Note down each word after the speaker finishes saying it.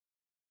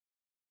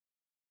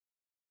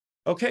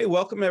Okay,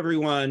 welcome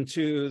everyone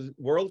to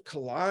World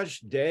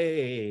Collage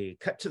Day,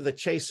 Cut to the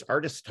Chase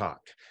Artist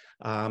Talk.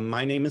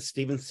 My name is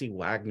Stephen C.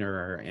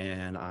 Wagner,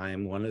 and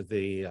I'm one of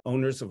the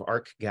owners of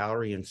Arc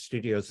Gallery and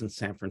Studios in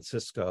San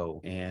Francisco.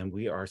 And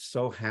we are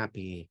so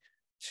happy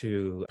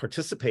to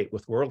participate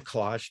with World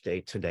Collage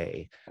Day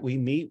today. We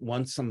meet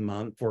once a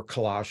month for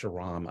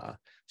Collage-a-Rama.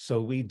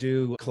 So we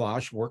do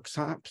collage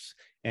workshops,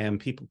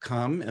 and people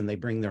come and they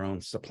bring their own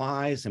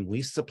supplies, and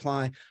we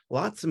supply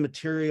lots of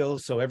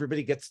materials. So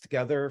everybody gets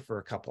together for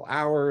a couple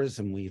hours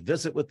and we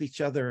visit with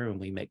each other and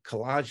we make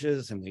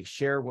collages and we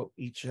share what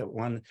each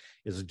one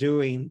is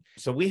doing.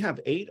 So we have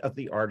 8 of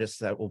the artists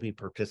that will be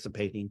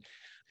participating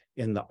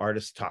in the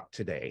Artist Talk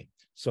today.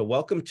 So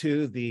welcome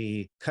to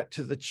the Cut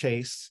to the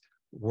Chase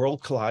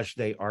World Collage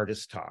Day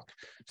Artist Talk.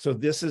 So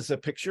this is a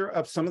picture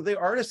of some of the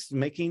artists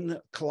making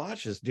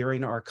collages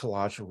during our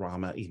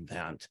Collage-a-Rama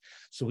event.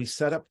 So we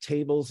set up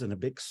tables in a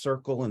big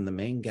circle in the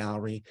main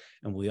gallery,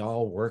 and we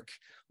all work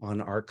on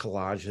our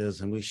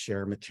collages, and we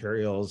share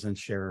materials and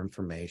share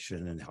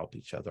information and help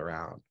each other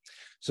out.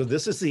 So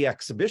this is the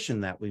exhibition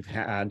that we've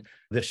had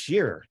this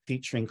year,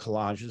 featuring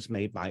collages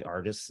made by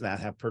artists that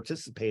have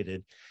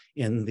participated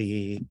in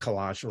the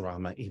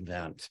Collage-a-Rama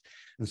event.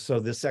 And so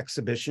this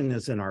exhibition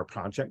is in our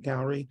project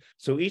gallery.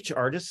 So each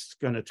artist is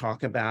going to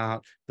talk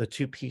about the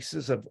 2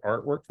 pieces of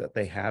artwork that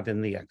they have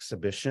in the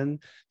exhibition.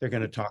 They're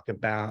going to talk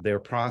about their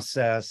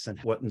process and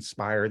what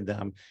inspired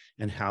them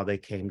and how they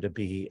came to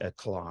be a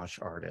collage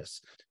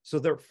artist. So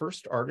the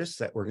first artist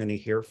that we're going to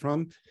hear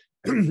from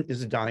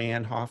is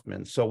Dianne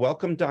Hoffman. So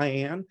welcome,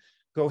 Dianne.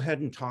 Go ahead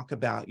and talk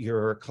about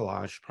your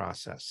collage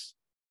process.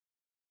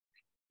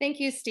 Thank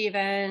you,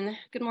 Stephen.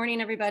 Good morning,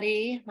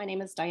 everybody. My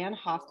name is Dianne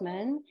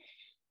Hoffman,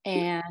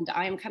 and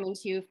I'm coming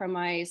to you from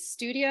my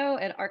studio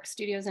at Arc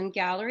Studios and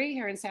Gallery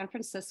here in San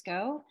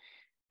Francisco.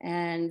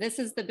 And this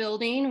is the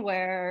building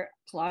where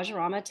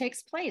Collage-a-Rama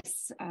takes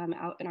place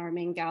out in our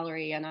main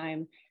gallery. And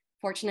I'm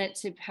fortunate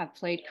to have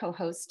played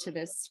co-host to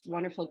this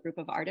wonderful group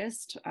of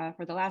artists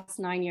for the last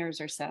 9 years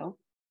or so.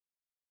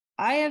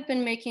 I have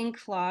been making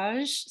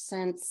collage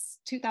since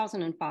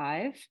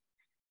 2005.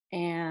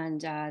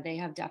 And they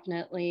have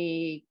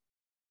definitely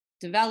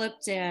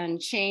developed and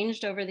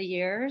changed over the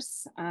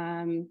years.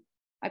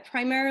 I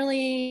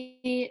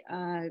primarily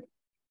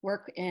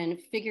work in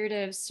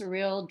figurative,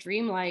 surreal,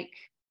 dreamlike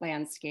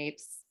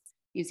landscapes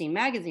using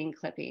magazine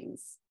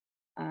clippings.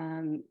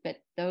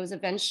 But those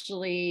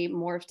eventually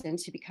morphed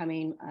into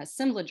becoming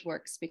assemblage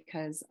works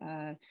because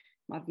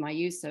of my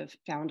use of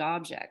found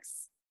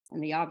objects.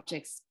 And the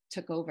objects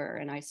took over,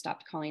 and I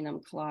stopped calling them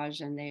collage,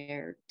 and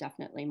they're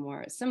definitely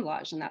more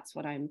assemblage, and that's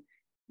what I'm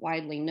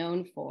widely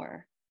known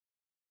for.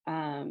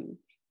 I'm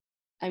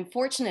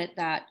fortunate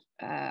that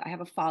I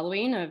have a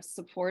following of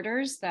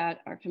supporters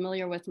that are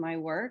familiar with my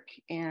work,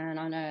 and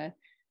on a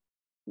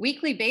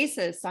weekly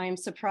basis, I'm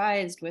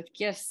surprised with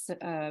gifts,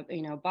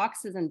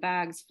 boxes and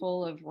bags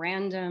full of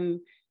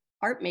random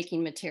art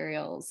making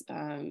materials,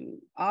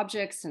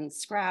 objects and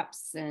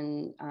scraps,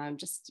 and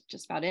just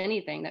about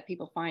anything that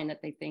people find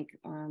that they think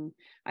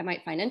I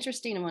might find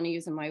interesting and want to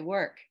use in my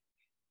work.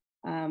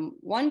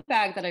 One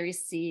bag that I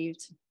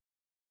received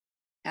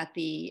at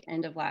the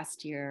end of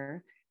last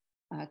year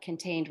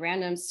contained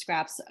random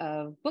scraps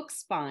of book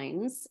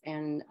spines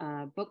and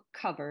book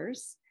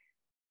covers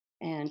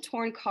and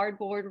torn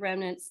cardboard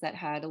remnants that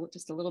had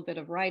just a little bit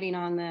of writing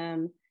on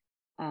them,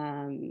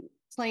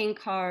 playing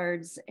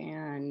cards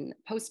and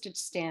postage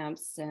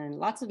stamps and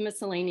lots of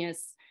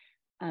miscellaneous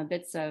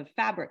bits of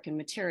fabric and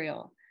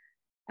material.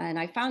 And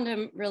I found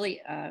them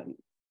really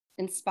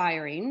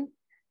inspiring.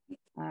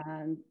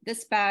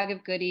 This bag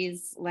of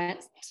goodies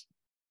lent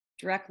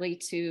directly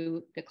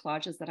to the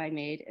collages that I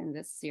made in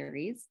this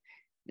series.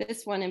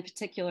 This one in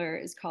particular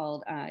is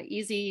called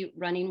Easy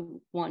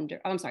Running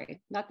Wonder. Oh, I'm sorry,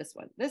 not this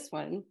one. This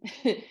one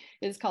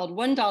is called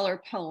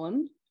 $1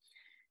 Poem.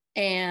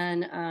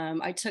 And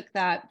I took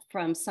that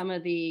from some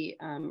of the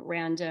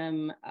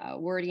random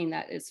wording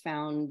that is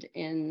found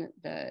in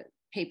the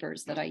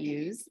papers that I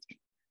used.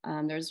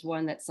 There's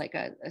one that's like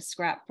a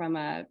scrap from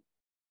a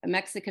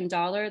Mexican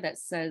dollar that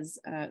says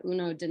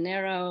uno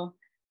dinero,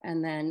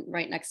 and then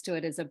right next to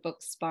it is a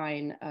book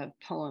spine of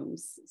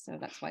poems. So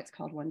that's why it's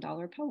called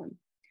 $1 Poem.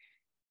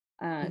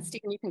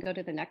 Stephen, you can go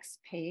to the next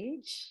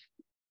page.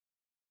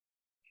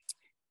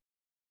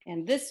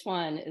 And this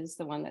one is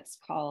the one that's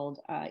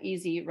called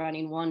Easy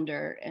Running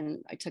Wonder.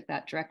 And I took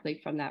that directly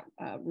from that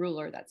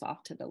ruler that's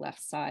off to the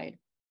left side.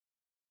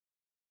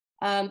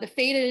 The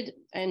faded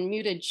and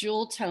muted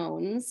jewel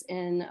tones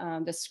in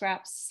the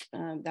scraps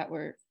that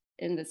were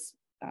in this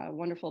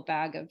wonderful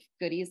bag of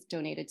goodies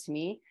donated to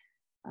me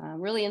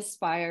really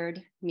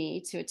inspired me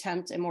to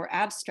attempt a more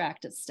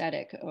abstract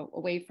aesthetic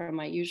away from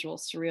my usual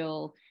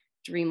surreal,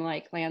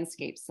 dreamlike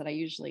landscapes that I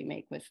usually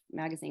make with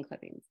magazine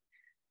clippings.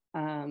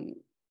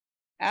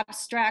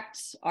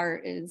 Abstract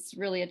art is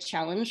really a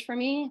challenge for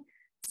me,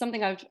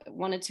 something I've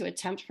wanted to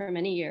attempt for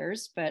many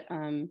years, but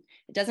it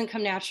doesn't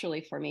come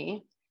naturally for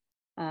me.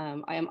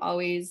 I am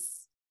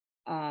always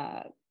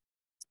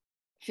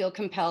feel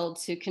compelled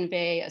to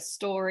convey a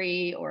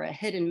story or a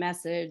hidden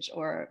message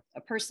or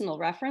a personal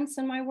reference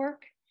in my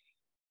work.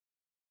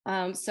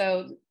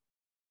 So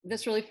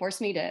this really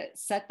forced me to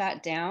set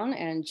that down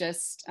and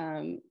just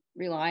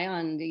rely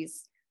on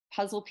these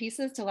puzzle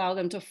pieces to allow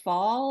them to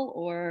fall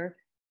or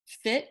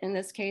fit, in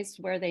this case,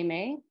 where they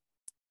may.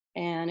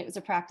 And it was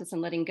a practice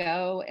in letting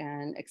go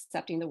and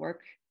accepting the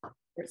work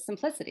for its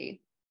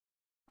simplicity.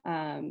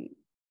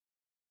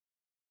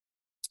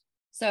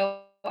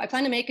 So I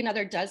plan to make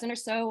another dozen or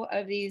so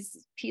of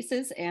these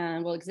pieces,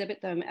 and we'll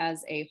exhibit them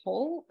as a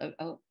whole,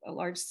 a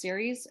large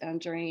series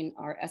during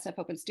our SF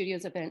Open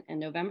Studios event in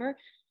November,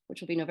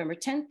 which will be November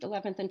 10th,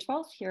 11th, and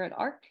 12th here at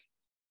ARC.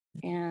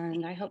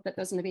 And I hope that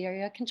those in the Bay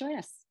Area can join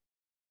us.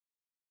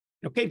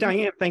 Okay,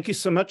 Dianne, thank you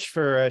so much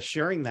for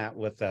sharing that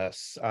with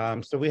us.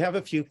 So we have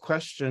a few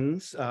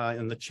questions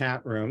in the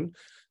chat room.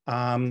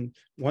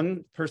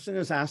 One person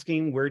is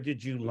asking, where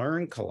did you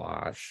learn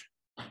collage?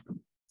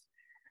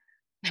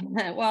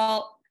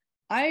 Well,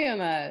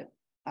 I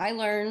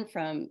learn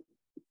from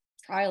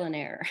trial and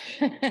error.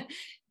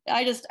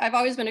 I've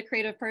always been a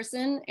creative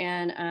person,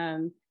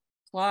 and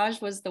collage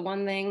was the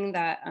one thing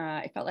that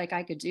I felt like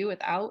I could do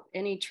without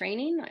any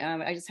training.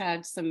 I just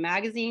had some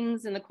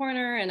magazines in the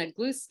corner and a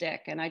glue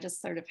stick, and I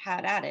just sort of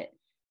had at it.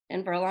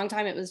 And for a long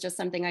time, it was just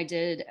something I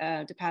did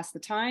to pass the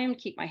time,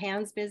 keep my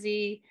hands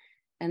busy.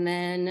 And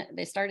then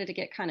they started to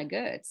get kind of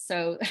good.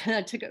 So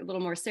I took it a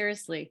little more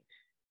seriously.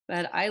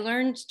 But I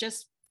learned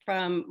just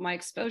from my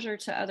exposure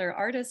to other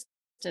artists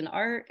and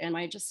art and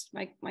my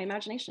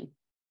imagination.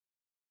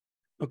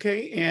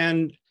 Okay,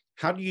 and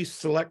how do you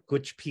select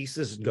which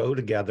pieces go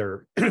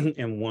together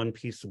in one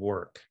piece of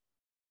work?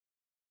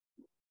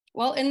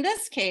 Well, in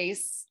this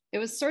case, it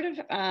was sort of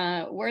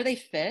where they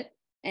fit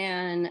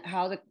and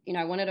how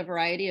I wanted a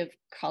variety of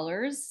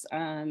colors,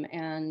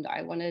 and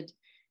I wanted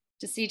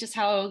to see just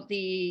how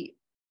the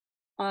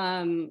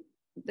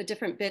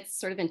different bits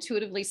sort of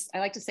intuitively, I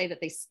like to say that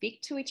they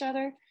speak to each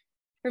other.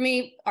 For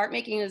me, art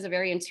making is a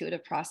very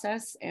intuitive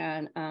process,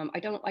 and I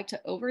don't like to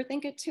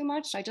overthink it too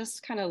much. I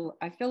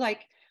feel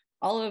like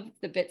all of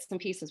the bits and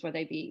pieces, whether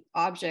they be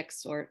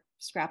objects or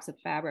scraps of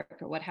fabric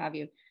or what have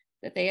you,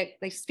 that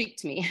they speak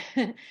to me.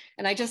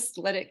 And I just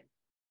let it,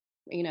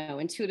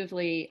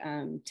 intuitively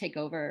take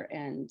over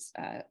and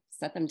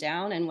set them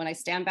down. And when I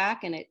stand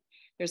back and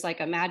there's like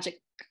a magic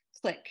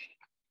click,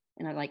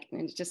 and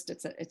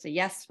it's a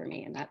yes for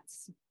me. And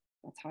that's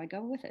how I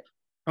go with it.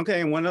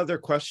 Okay, and one other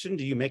question,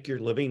 do you make your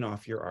living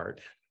off your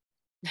art?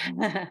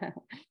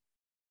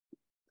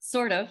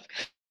 Sort of.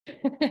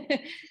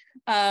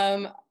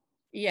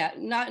 Yeah,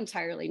 not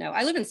entirely, no.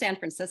 I live in San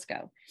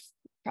Francisco,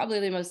 probably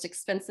the most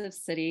expensive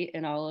city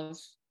in all of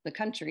the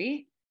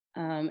country.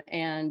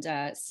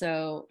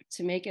 So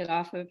to make it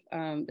off of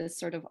this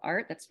sort of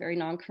art that's very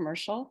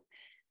non-commercial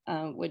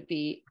would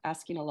be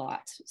asking a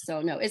lot.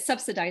 So no, it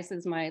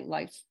subsidizes my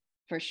life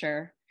for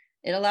sure.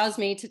 It allows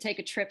me to take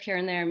a trip here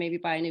and there, maybe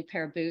buy a new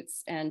pair of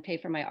boots and pay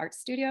for my art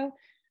studio.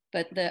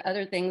 But the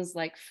other things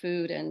like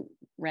food and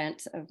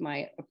rent of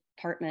my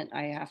apartment,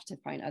 I have to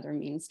find other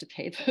means to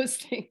pay those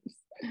things.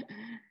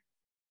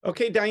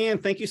 Okay,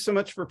 Dianne, thank you so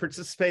much for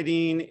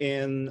participating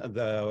in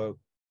the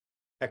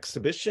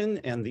exhibition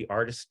and the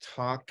artist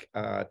talk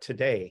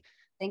today.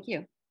 Thank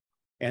you.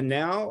 And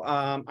now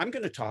I'm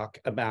going to talk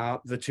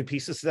about the two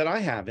pieces that I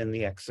have in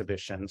the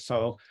exhibition.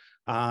 So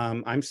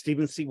I'm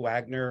Stephen C.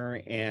 Wagner,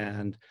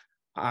 and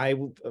I've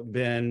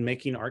been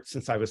making art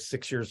since I was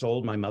 6 years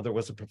old. My mother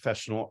was a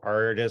professional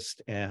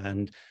artist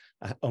and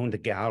owned a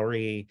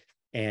gallery,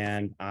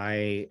 and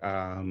I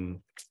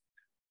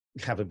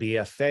have a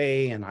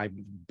BFA, and I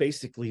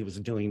basically was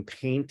doing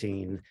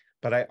painting,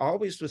 but I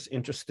always was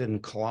interested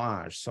in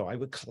collage. So I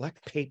would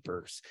collect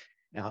papers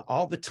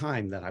all the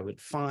time that I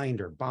would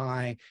find or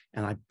buy,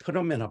 and I put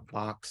them in a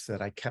box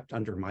that I kept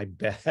under my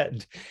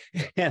bed.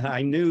 And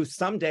I knew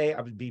someday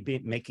I would be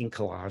making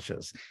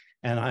collages.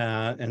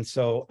 And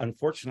so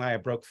unfortunately, I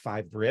broke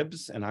 5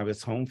 ribs, and I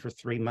was home for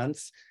 3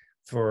 months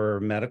for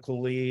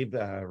medical leave,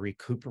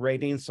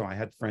 recuperating. So I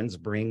had friends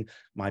bring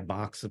my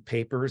box of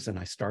papers, and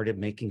I started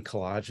making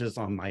collages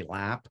on my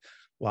lap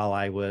while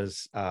I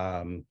was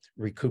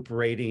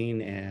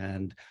recuperating,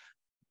 and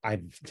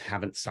I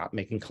haven't stopped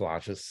making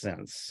collages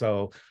since.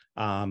 So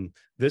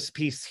this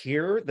piece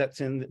here that's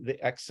in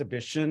the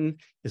exhibition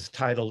is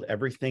titled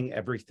Everything,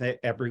 Everything,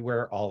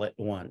 Everywhere, All at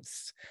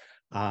Once.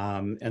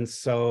 And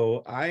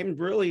so I'm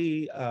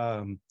really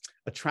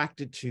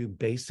attracted to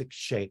basic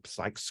shapes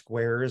like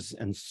squares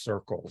and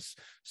circles.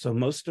 So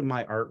most of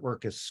my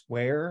artwork is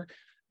square,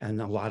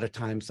 and a lot of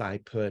times I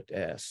put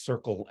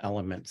circle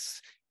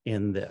elements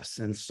in this.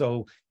 And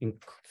so in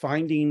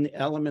finding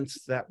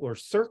elements that were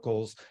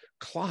circles,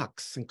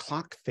 clocks and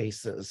clock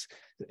faces,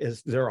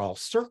 they're all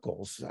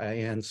circles.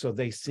 And so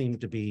they seem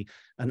to be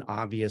an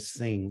obvious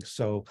thing.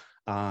 So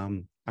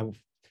I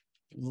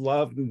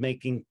love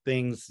making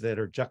things that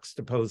are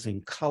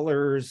juxtaposing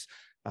colors,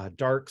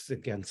 darks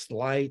against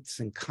lights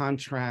and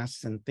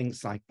contrasts and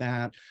things like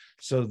that.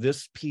 So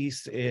this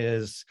piece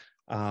is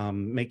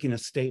making a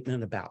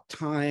statement about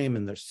time,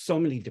 and there's so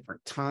many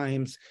different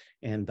times,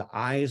 and the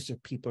eyes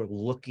of people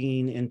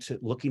looking into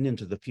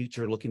the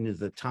future, looking into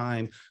the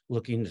time,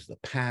 looking into the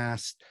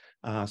past.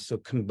 So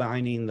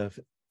combining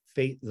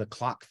the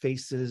clock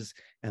faces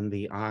and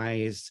the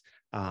eyes,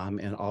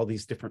 and all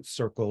these different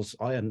circles.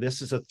 And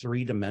this is a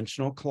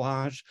three-dimensional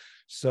collage.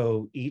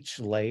 So each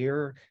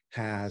layer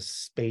has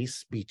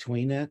space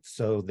between it.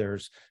 So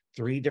there's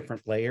 3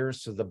 different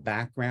layers. So the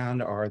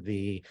background are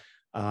the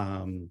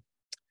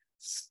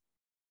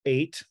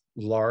 8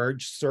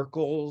 large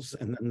circles,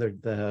 and then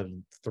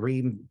the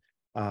 3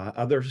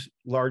 other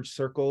large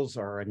circles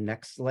are a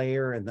next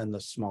layer, and then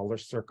the smaller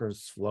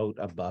circles float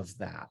above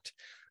that.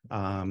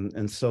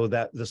 And so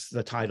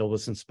the title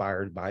was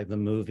inspired by the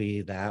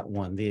movie that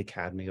won the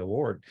Academy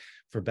Award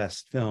for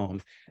Best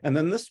Film. And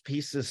then this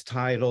piece is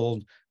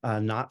titled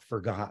Not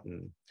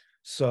Forgotten.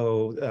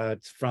 So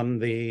it's from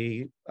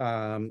the,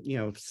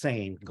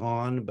 saying,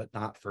 gone but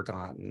not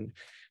forgotten.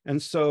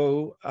 And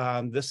so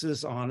this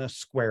is on a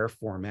square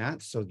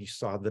format. So you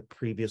saw the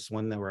previous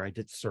one where I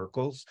did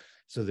circles.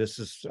 So this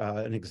is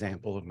an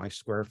example of my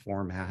square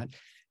format.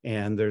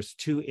 And there's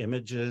 2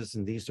 images,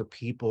 and these are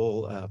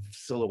people,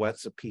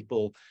 silhouettes of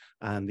people.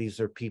 These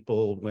are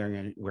people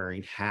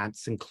wearing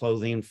hats and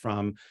clothing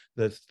from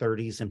the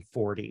 30s and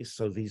 40s.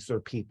 So these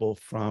are people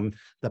from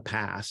the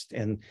past,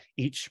 and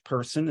each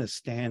person is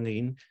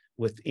standing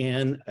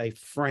within a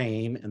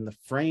frame, and the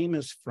frame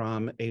is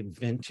from a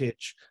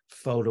vintage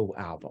photo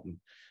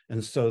album.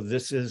 And so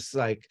this is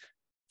like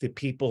the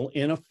people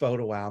in a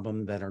photo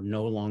album that are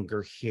no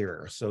longer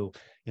here. So,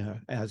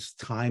 as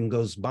time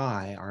goes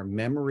by, our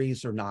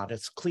memories are not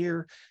as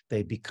clear.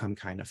 They become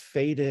kind of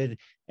faded,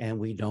 and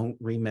we don't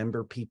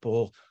remember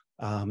people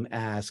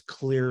as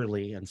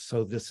clearly. And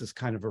so this is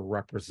kind of a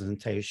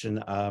representation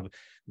of,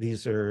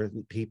 these are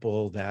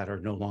people that are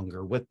no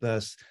longer with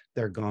us.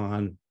 They're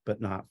gone, but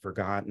not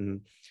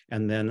forgotten.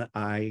 And then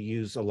I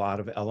use a lot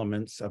of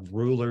elements of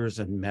rulers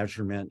and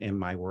measurement in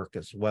my work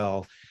as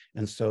well.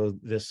 And so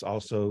this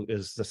also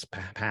is this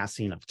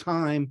passing of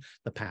time,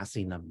 the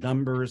passing of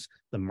numbers,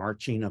 the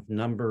marching of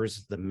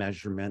numbers, the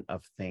measurement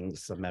of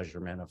things, the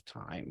measurement of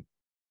time.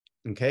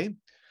 Okay,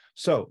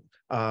 so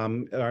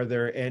are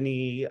there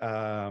any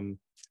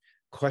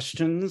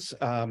questions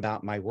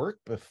about my work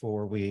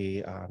before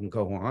we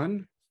go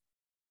on?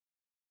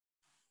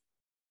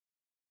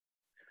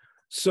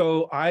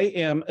 So I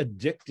am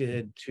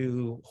addicted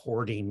to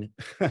hoarding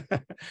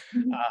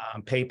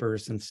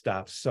papers and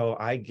stuff. So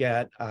I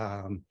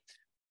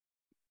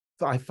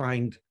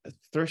find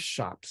thrift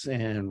shops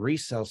and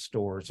resale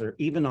stores, or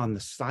even on the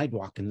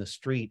sidewalk in the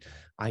street,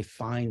 I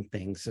find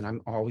things, and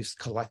I'm always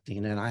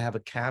collecting. And I have a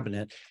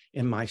cabinet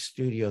in my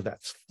studio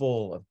that's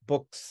full of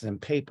books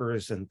and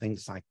papers and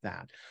things like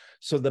that.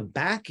 So the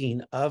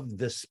backing of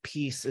this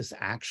piece is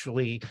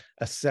actually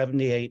a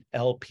 78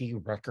 LP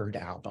record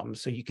album.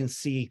 So you can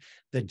see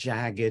the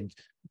jagged,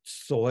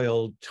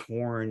 soiled,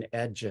 torn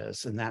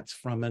edges, and that's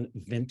from a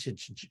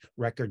vintage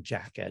record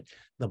jacket.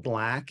 The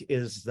black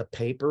is the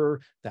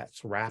paper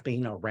that's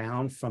wrapping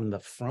around from the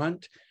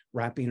front,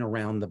 wrapping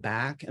around the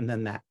back, and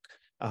then that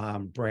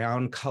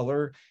brown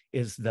color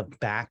is the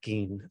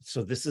backing.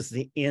 So this is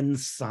the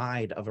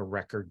inside of a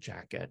record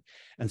jacket.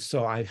 And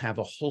so I have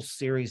a whole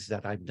series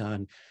that I've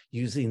done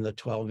using the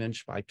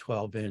 12-inch by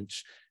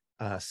 12-inch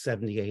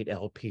 78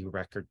 LP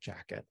record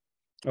jacket.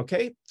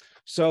 Okay,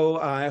 so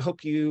I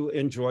hope you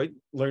enjoyed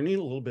learning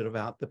a little bit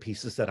about the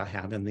pieces that I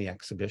have in the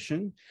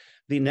exhibition.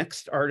 The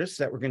next artist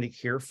that we're going to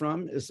hear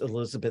from is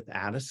Elizabeth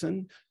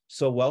Addison.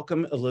 So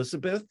welcome,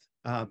 Elizabeth.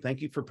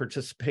 Thank you for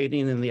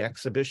participating in the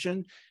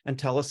exhibition, and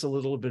tell us a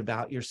little bit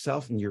about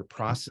yourself and your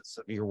process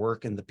of your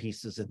work and the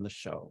pieces in the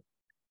show.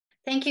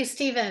 Thank you,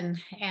 Stephen,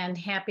 and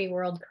happy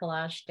World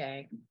Collage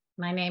Day.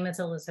 My name is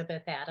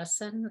Elizabeth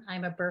Addison.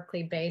 I'm a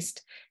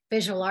Berkeley-based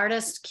visual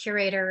artist,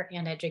 curator,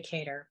 and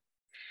educator.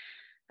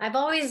 I've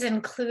always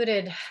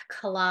included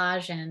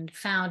collage and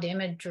found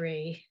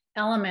imagery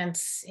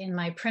elements in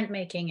my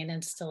printmaking and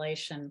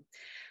installation.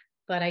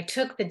 But I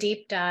took the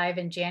deep dive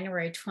in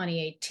January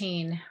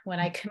 2018 when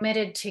I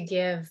committed to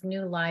give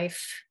new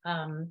life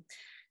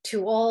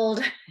to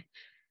old,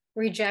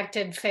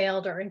 rejected,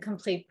 failed, or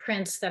incomplete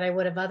prints that I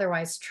would have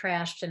otherwise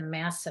trashed in a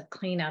massive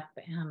cleanup.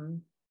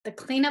 The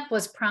cleanup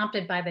was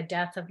prompted by the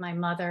death of my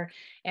mother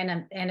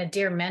and a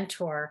dear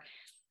mentor,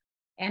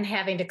 and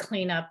having to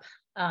clean up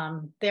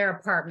their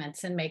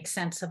apartments and make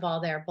sense of all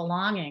their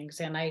belongings.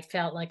 And I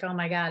felt like, oh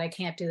my God, I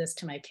can't do this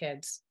to my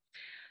kids.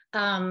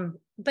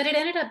 But it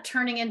ended up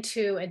turning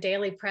into a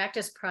daily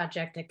practice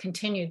project that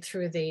continued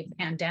through the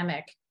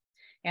pandemic.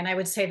 And I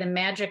would say the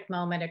magic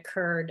moment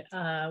occurred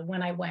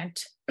when I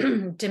went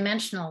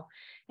dimensional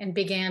and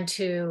began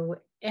to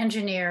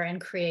engineer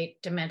and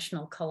create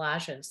dimensional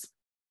collages.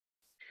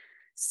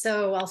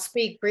 So I'll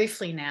speak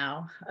briefly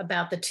now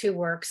about the 2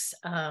 works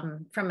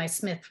from my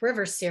Smith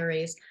River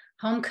series,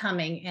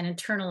 Homecoming and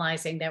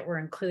Internalizing, that were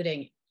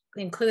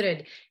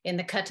included in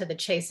the Cut to the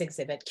Chase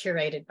exhibit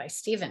curated by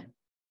Stephen.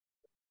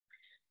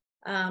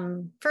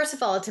 First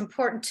of all, it's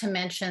important to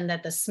mention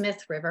that the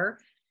Smith River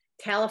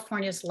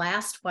California's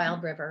last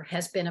wild river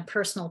has been a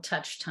personal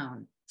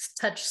touchstone,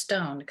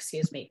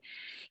 excuse me.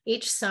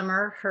 Each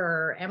summer,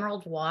 her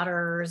emerald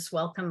waters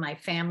welcome my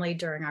family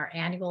during our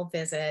annual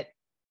visit.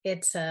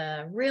 It's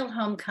a real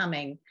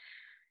homecoming,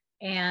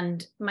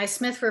 and my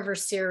Smith River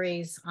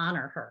series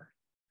honor her.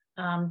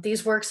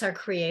 These works are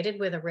created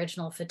with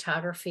original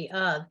photography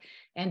of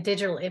and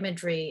digital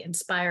imagery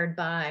inspired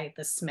by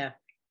the Smith.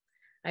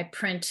 I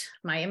print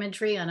my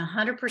imagery on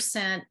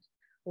 100%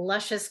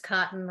 luscious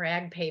cotton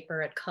rag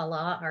paper at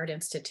Collage Art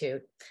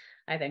Institute.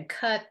 I then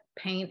cut,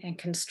 paint, and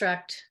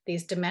construct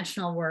these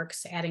dimensional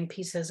works, adding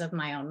pieces of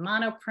my own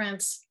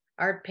monoprints,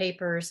 art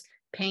papers,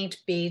 paint,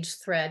 beads,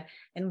 thread,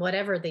 and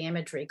whatever the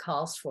imagery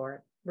calls for.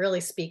 It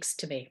really speaks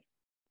to me.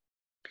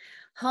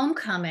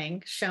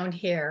 Homecoming, shown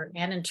here,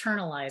 and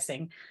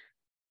internalizing,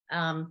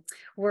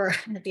 were,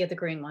 the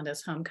green one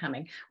is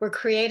homecoming, were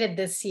created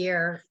this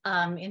year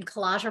in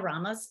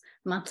Collage-a-Rama's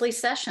monthly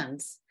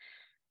sessions.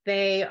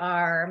 They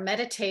are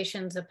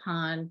meditations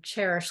upon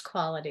cherished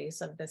qualities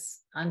of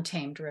this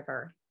untamed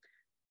river.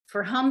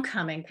 For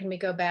homecoming, can we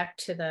go back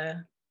to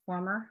the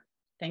former?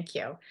 Thank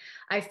you.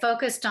 I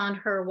focused on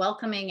her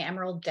welcoming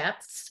emerald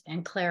depths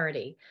and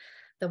clarity.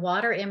 The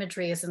water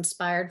imagery is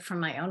inspired from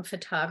my own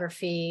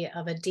photography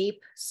of a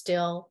deep,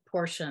 still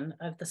portion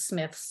of the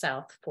Smith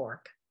South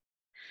Fork.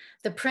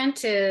 The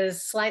print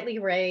is slightly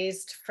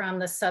raised from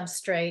the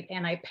substrate,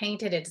 and I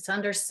painted its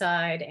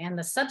underside and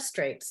the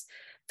substrates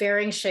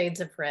varying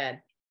shades of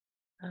red.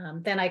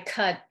 Then I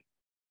cut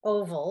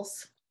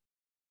ovals,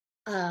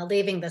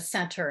 leaving the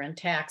center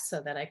intact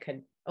so that I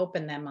could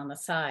open them on the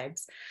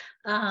sides.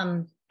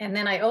 And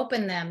then I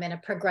opened them in a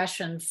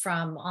progression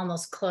from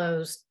almost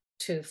closed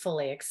to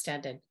fully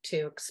extended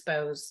to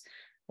expose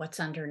what's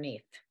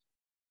underneath.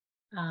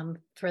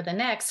 For the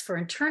next, for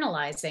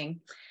internalizing,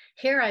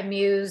 here I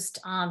mused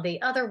on the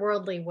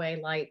otherworldly way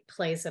light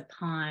plays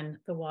upon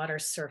the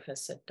water's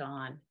surface at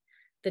dawn.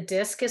 The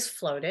disc is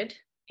floated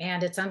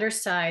and its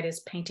underside is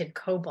painted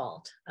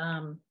cobalt.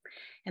 And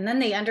then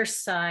the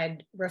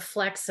underside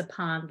reflects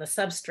upon the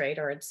substrate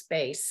or its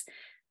base,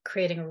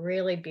 creating a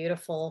really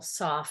beautiful,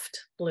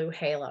 soft blue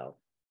halo.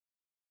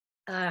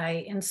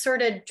 I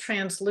inserted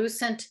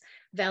translucent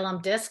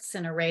vellum discs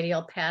in a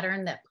radial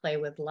pattern that play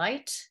with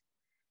light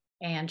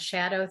and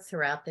shadow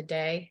throughout the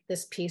day.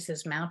 This piece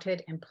is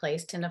mounted and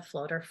placed in a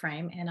floater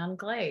frame and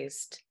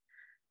unglazed.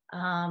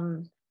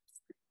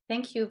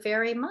 Thank you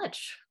very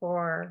much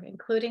for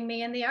including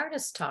me in the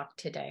artist talk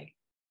today.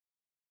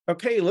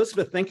 Okay,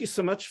 Elizabeth, thank you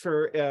so much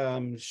for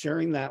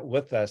sharing that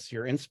with us,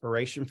 your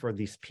inspiration for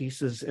these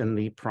pieces and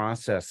the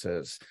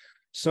processes.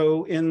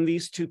 So in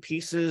these two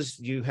pieces,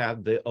 you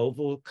have the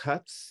oval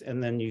cuts,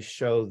 and then you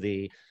show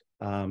the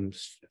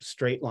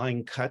straight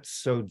line cuts.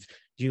 So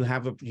do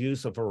you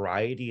use a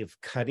variety of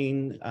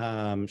cutting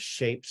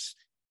shapes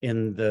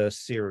in the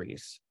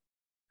series?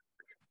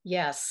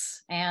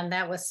 Yes, and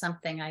that was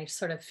something I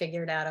sort of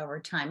figured out over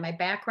time. My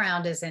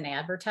background is in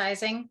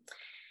advertising,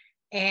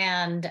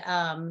 and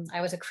I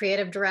was a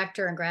creative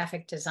director and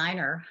graphic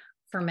designer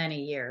for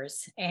many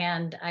years,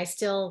 and I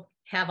still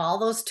have all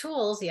those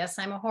tools. Yes,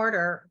 I'm a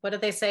hoarder. What do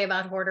they say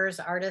about hoarders,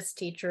 artists,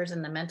 teachers,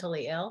 and the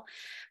mentally ill?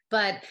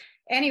 But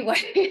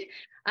anyway,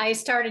 I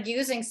started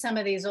using some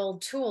of these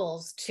old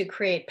tools to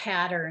create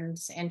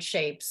patterns and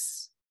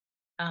shapes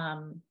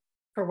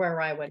for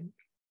where I would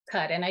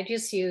cut. And I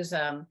just use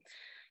an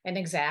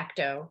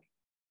X-Acto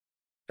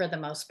for the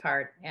most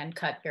part and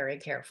cut very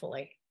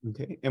carefully.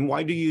 Okay, and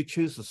why do you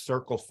choose the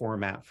circle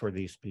format for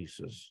these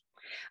pieces?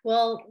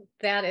 Well,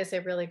 that is a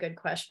really good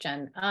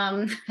question.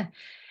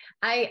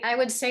 I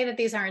would say that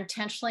these are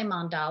intentionally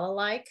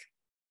mandala-like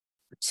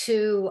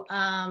to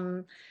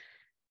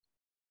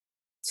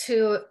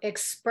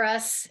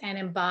express and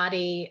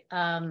embody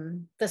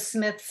the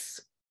Smith's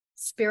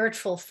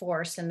spiritual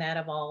force and that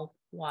of all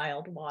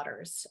wild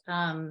waters.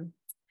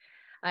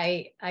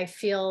 I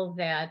feel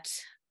that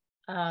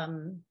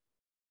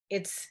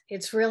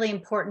it's really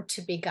important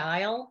to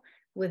beguile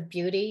with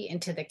beauty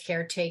into the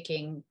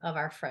caretaking of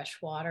our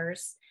fresh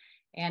waters,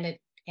 and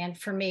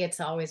for me, it's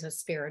always a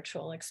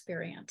spiritual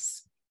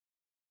experience.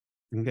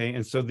 Okay,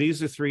 and so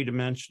these are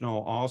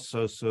three-dimensional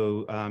also.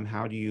 So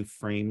how do you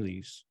frame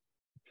these?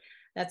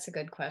 That's a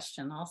good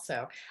question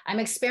also. I'm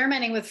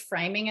experimenting with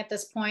framing at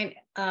this point.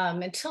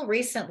 Until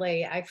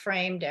recently, I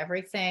framed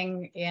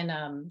everything in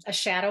a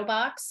shadow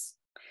box.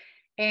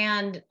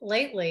 And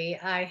lately,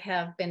 I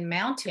have been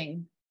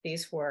mounting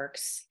these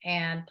works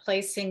and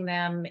placing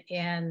them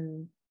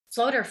in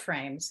floater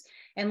frames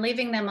and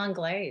leaving them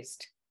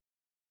unglazed.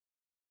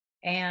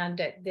 And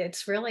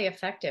it's really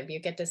effective. You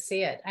get to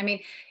see it. I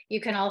mean,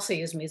 you can also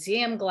use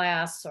museum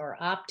glass or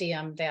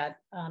Optium, that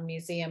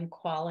museum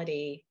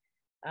quality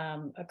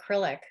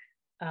acrylic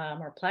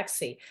or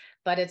plexi,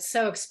 but it's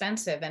so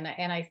expensive. And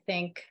I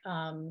think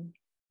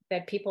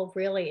that people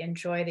really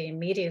enjoy the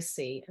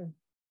immediacy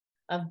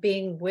of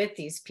being with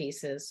these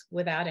pieces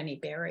without any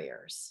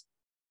barriers.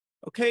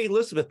 Okay,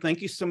 Elizabeth, thank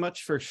you so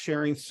much for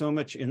sharing so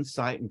much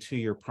insight into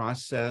your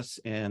process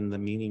and the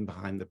meaning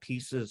behind the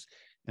pieces.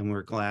 And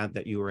we're glad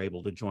that you were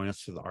able to join us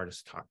for the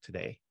Artist Talk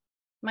today.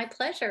 My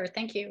pleasure.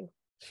 Thank you.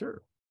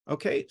 Sure.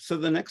 Okay, so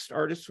the next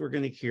artist we're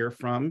going to hear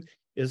from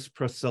is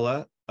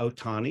Priscilla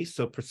Otani.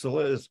 So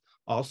Priscilla is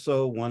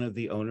also one of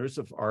the owners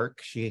of ARC.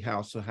 She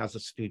also has a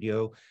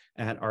studio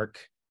at ARC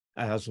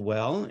as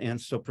well. And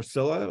so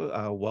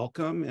Priscilla,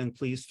 welcome, and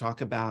please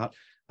talk about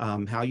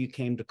how you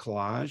came to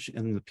collage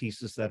and the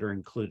pieces that are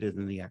included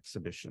in the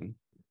exhibition.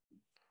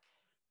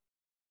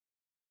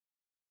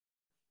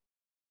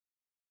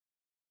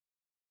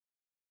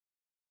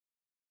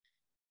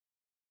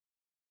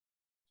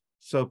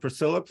 So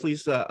Priscilla,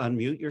 please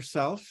unmute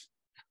yourself.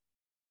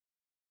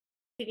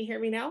 Can you hear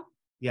me now?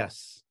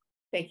 Yes.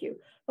 Thank you.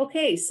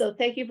 Okay, so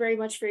thank you very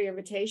much for your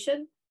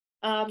invitation.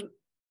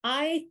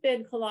 I've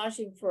been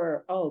collaging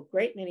for,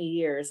 great many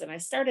years, and I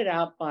started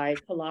out by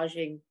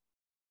collaging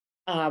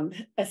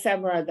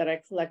ephemera that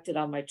I collected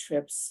on my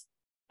trips.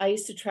 I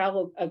used to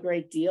travel a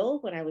great deal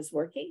when I was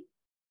working,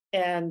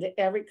 and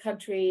every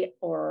country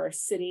or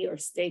city or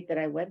state that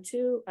I went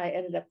to, I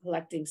ended up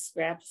collecting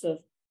scraps of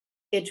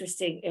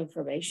interesting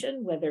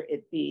information, whether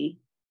it be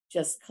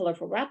just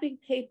colorful wrapping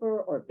paper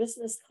or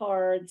business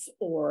cards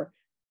or,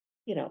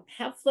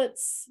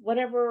 pamphlets,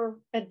 whatever,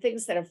 and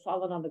things that have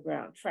fallen on the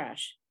ground,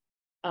 trash,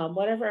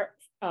 whatever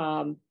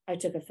I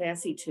took a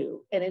fancy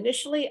to. And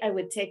initially I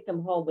would take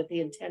them home with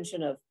the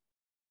intention of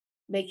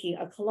making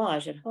a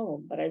collage at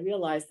home, but I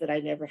realized that I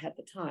never had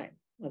the time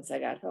once I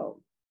got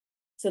home.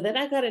 So then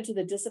I got into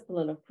the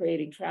discipline of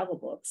creating travel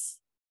books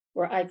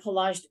where I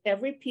collaged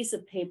every piece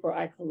of paper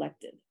I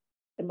collected.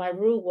 And my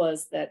rule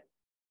was that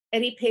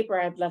any paper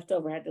I had left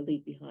over I had to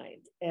leave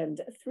behind.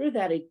 And through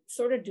that, I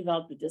sort of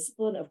developed the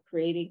discipline of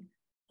creating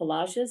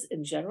collages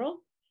in general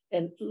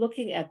and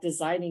looking at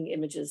designing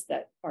images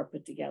that are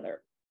put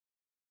together.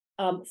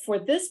 For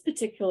this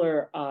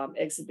particular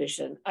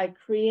exhibition, I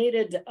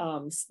created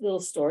little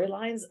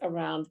storylines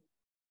around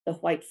the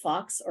white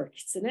fox or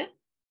kitsune.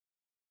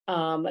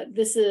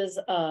 This is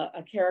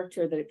a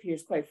character that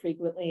appears quite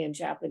frequently in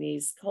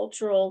Japanese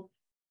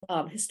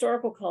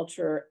historical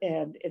culture,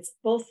 and it's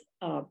both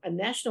a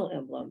national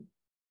emblem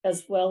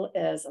as well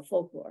as a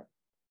folklore.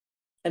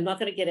 I'm not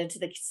going to get into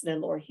the kitsune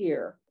lore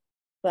here,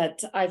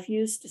 but I've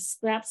used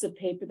scraps of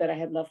paper that I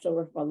had left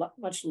over from a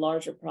much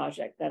larger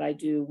project that I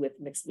do with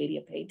mixed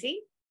media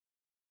painting.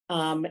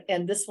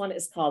 And this one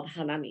is called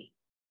Hanami.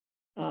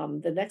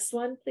 The next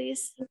one,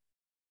 please.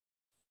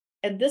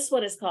 And this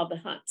one is called The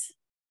Hunt.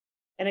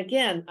 And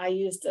again, I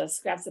used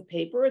scraps of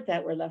paper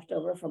that were left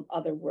over from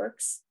other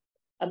works.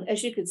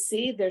 As you can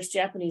see, there's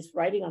Japanese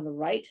writing on the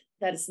right.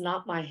 That is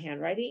not my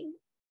handwriting.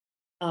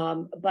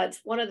 But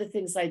one of the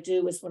things I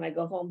do is when I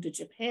go home to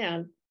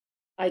Japan,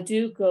 I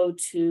do go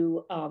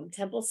to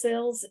temple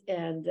sales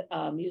and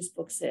used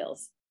book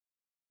sales.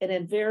 And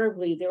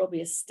invariably, there will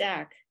be a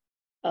stack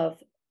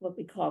of what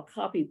we call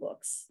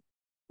copybooks,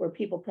 where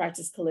people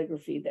practice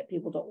calligraphy that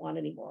people don't want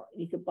anymore.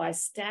 You could buy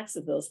stacks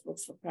of those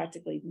books for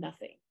practically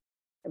nothing.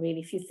 I mean,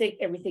 if you think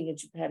everything in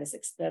Japan is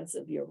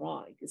expensive, you're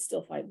wrong. You can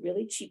still find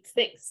really cheap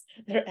things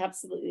that are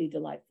absolutely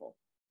delightful.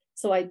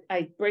 So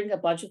I bring a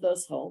bunch of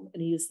those home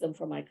and use them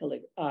for my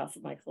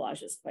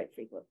collages quite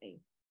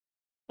frequently.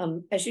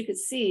 As you can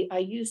see, I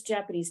use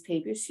Japanese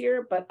papers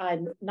here, but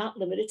I'm not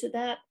limited to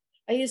that.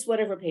 I use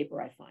whatever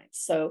paper I find.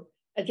 So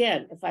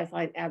again, if I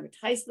find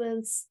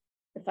advertisements,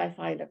 if I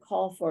find a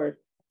call for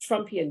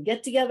Trumpian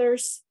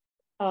get-togethers,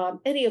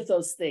 any of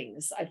those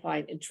things I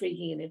find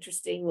intriguing and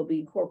interesting will be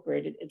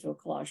incorporated into a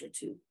collage or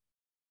two.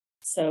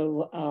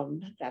 So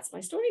that's my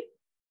story.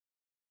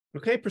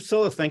 Okay,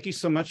 Priscilla, thank you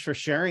so much for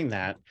sharing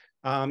that.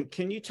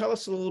 Can you tell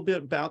us a little bit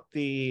about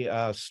the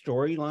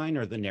storyline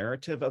or the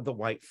narrative of the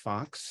white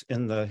fox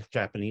in the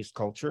Japanese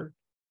culture?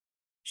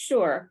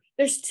 Sure.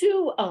 There's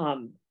two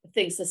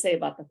things to say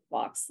about the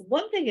fox.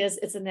 One thing is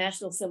it's a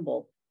national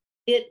symbol.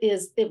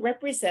 It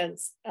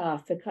represents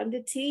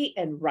fecundity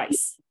and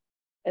rice.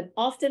 And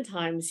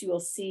oftentimes you will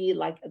see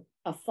like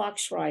a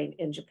fox shrine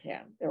in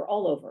Japan. They're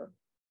all over.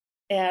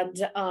 And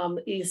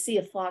you see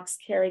a fox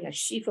carrying a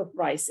sheaf of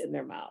rice in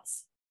their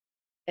mouths.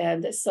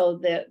 And so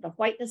the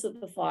whiteness of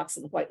the fox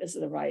and the whiteness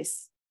of the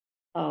rice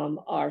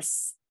are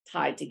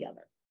tied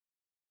together.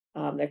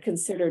 They're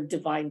considered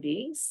divine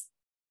beings.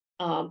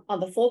 On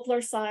the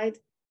folklore side,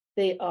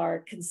 they are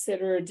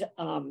considered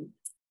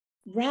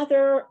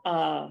rather,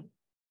 what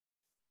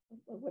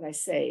would I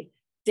say,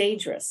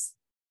 dangerous.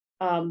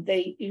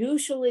 They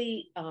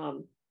usually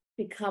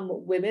become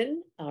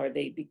women, or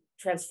they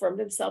transform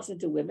themselves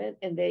into women,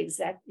 and they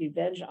exact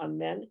revenge on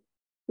men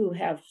who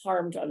have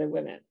harmed other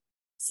women.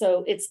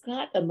 So it's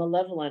got a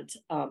malevolent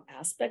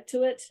aspect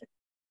to it.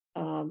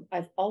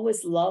 I've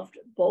always loved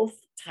both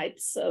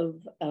types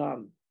of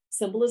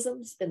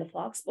symbolisms in the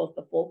fox, both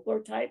the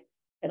folklore type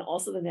and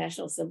also the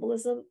national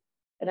symbolism.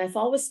 And I've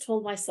always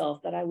told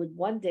myself that I would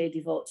one day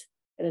devote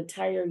an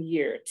entire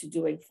year to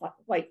doing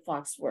white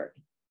fox work.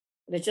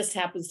 And it just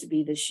happens to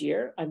be this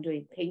year. I'm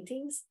doing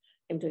paintings,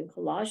 I'm doing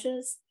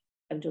collages,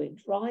 I'm doing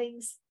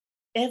drawings,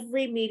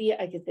 every media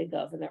I could think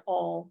of, and they're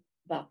all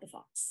about the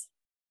fox.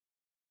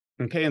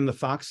 Okay, and the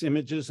fox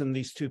images in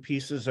these two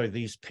pieces, are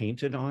these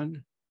painted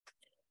on?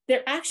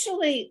 They're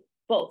actually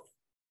both.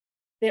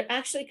 They're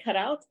actually cut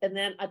out, and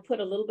then I put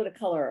a little bit of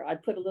color. I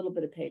put a little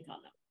bit of paint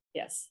on them.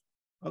 Yes.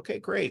 Okay,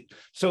 great.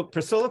 So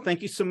Priscilla,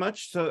 thank you so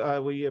much.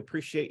 So we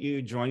appreciate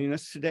you joining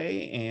us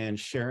today and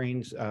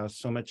sharing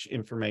so much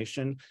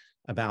information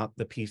about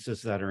the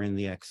pieces that are in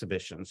the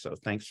exhibition. So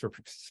thanks for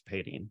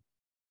participating.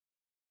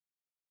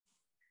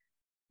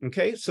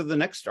 Okay, so the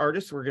next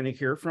artist we're going to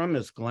hear from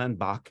is Glenn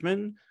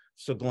Bachmann.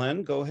 So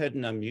Glenn, go ahead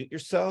and unmute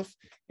yourself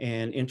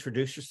and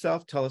introduce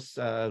yourself. Tell us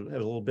a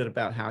little bit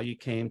about how you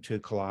came to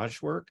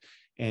collage work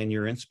and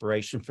your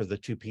inspiration for the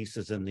two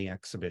pieces in the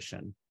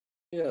exhibition.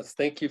 Yes,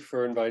 thank you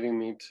for inviting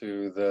me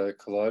to the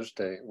Collage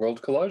Day,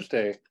 World Collage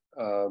Day.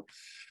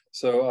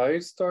 So I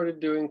started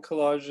doing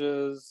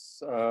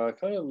collages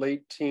kind of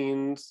late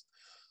teens.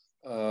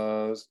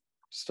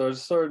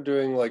 Started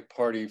doing like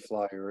party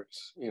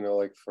flyers, you know,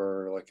 like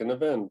for like an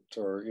event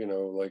or, you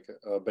know, like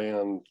a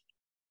band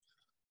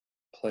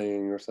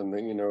playing or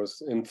something. You know, it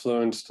was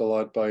influenced a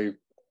lot by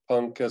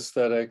punk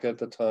aesthetic at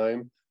the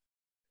time.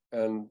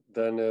 And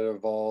then it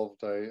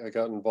evolved. I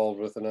got involved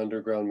with an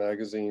underground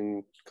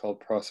magazine called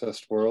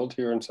Processed World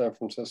here in San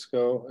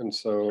Francisco. And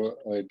so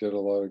I did a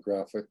lot of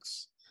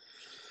graphics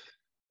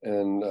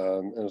and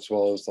as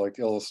well as like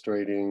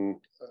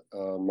illustrating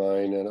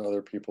mine and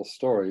other people's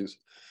stories.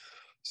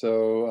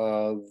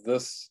 So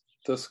this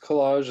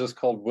collage is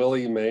called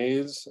Willie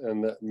Maze,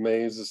 and that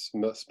maze is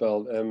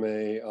spelled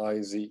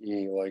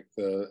M-A-I-Z-E, like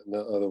the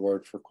other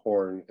word for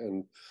corn.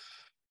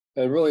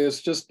 And really,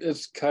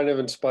 it's kind of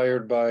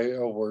inspired by a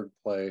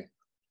wordplay,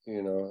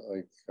 you know,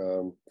 like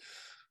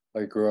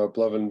I grew up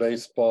loving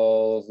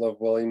baseball, love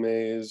Willie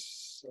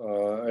Mays.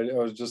 I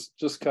was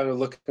just kind of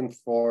looking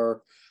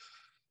for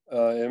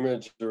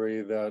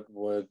imagery that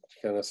would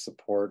kind of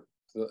support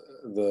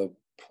the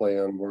play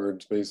on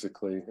words,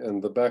 basically. And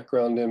the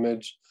background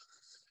image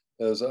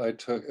is I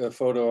took a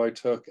photo I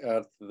took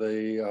at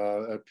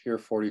the at Pier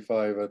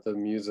 45 at the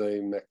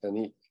Musée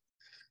Mécanique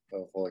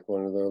of like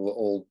one of their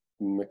old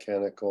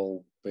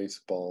mechanical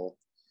baseball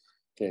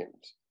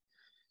games.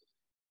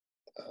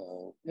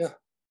 Yeah,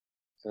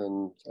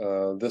 and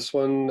this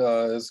one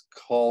is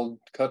called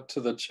Cut to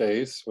the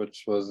Chase,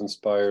 which was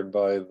inspired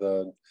by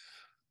the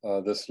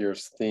this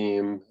year's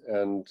theme.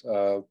 And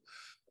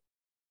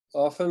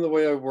often the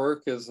way I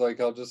work is like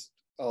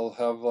I'll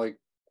have like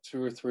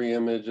 2 or 3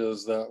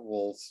 images that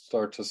will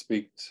start to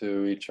speak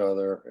to each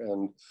other.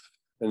 And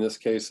in this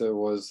case, it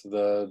was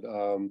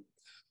the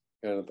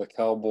kind of the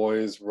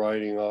cowboys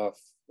riding off,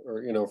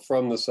 or you know,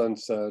 from the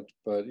sunset,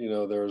 but you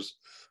know, there's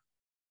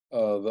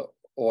the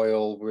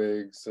oil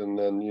rigs, and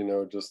then you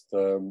know, just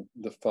the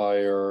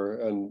fire,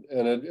 and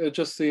it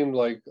just seemed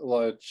like a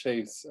lot of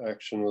chase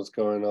action was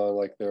going on.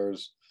 Like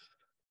there's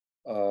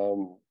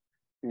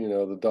you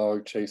know, the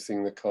dog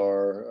chasing the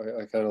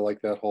car. I kind of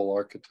like that whole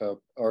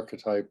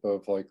archetype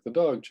of like the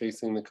dog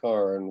chasing the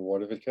car, and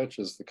what if it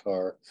catches the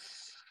car.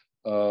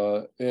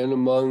 And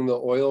among the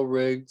oil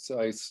rigs,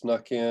 I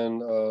snuck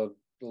in a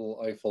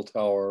little Eiffel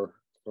Tower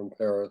from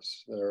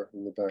Paris there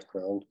in the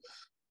background.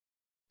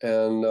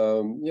 And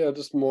yeah,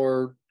 just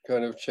more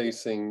kind of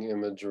chasing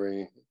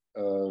imagery.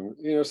 You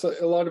know, so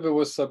a lot of it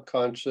was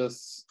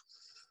subconscious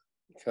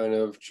kind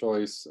of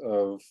choice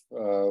of,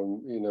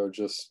 you know,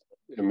 just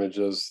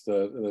images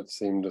that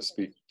seem to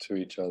speak to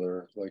each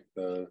other, like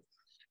the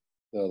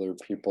other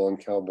people in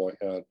cowboy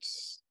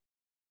hats.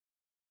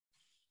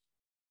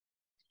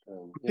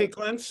 Okay,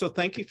 Glenn, so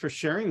thank you for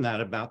sharing that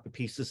about the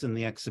pieces in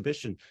the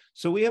exhibition.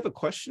 So we have a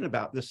question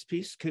about this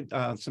piece. Could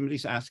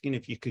somebody's asking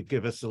if you could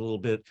give us a little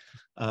bit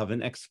of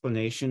an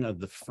explanation of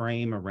the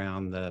frame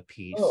around the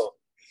piece?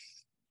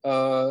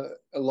 Oh,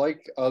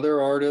 like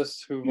other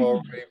artists who've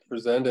already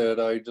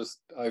presented,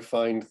 I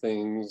find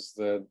things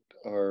that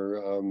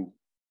are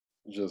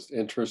just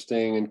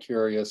interesting and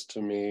curious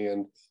to me,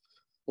 and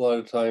a lot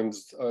of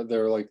times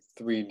they're like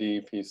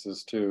 3D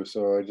pieces too.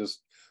 So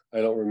I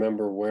don't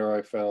remember where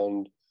I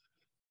found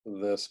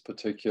this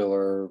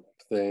particular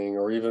thing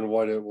or even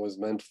what it was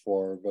meant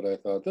for, but I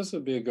thought this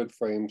would be a good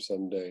frame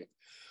someday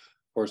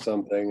for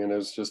something, and it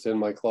was just in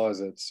my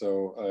closet,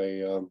 so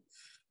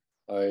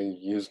I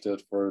used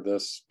it for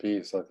this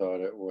piece. I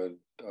thought it would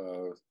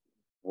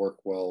work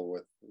well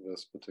with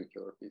this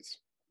particular piece.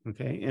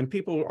 Okay, and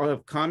people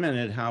have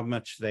commented how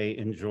much they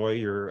enjoy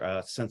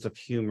your sense of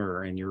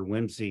humor and your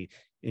whimsy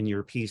in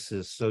your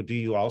pieces. So do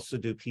you also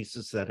do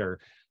pieces that are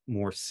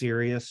more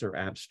serious or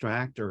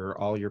abstract, or are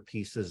all your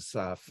pieces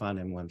fun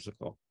and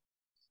whimsical?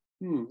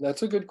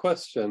 That's a good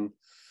question.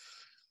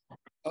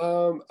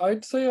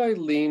 I'd say I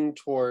lean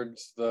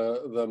towards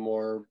the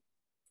more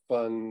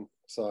fun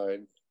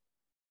side.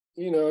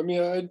 You know, I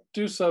mean, I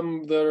do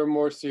some that are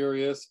more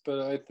serious,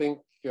 but I think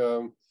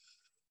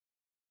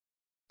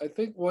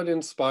what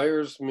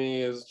inspires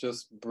me is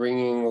just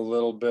bringing a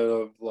little bit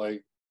of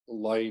like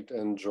light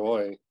and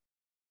joy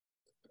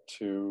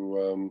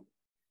to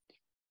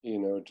you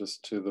know,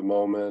 just to the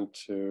moment,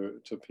 to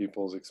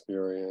people's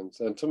experience,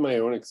 and to my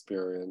own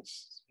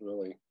experience,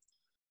 really.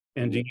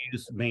 And do you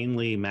use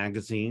mainly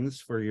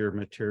magazines for your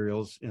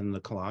materials in the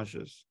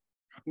collages?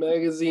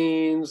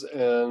 magazines,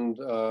 and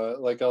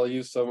like I'll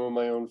use some of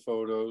my own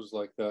photos,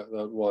 like that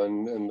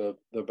one in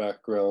the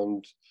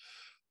background.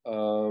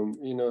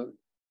 You know,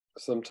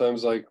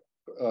 sometimes like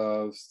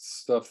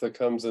stuff that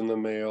comes in the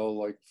mail,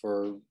 like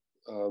for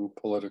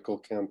political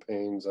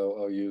campaigns,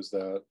 I'll use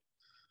that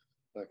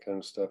kind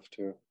of stuff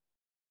too.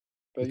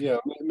 But yeah,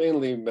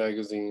 mainly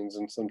magazines,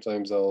 and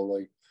sometimes I'll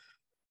like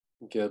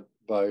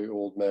buy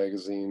old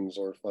magazines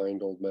or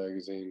find old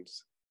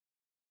magazines.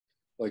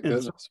 Like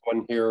this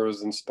one here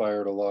was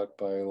inspired a lot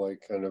by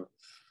like kind of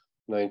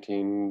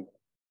 1950s,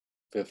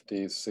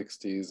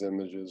 60s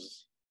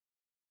images.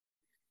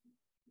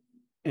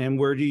 And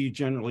where do you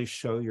generally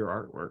show your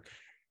artwork?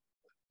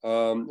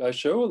 I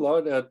show a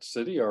lot at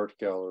City Art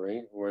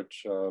Gallery,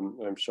 which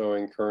I'm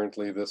showing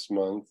currently this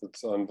month.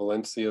 It's on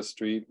Valencia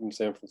Street in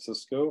San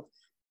Francisco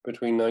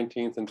between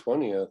 19th and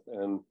 20th.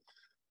 And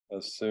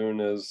as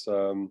soon as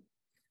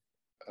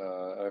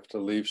I have to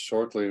leave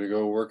shortly to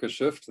go work a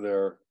shift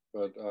there.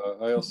 But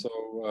I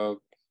also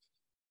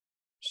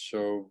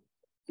show,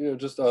 you know,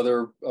 just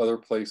other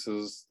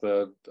places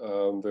that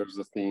there's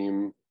a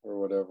theme or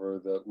whatever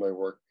that my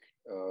work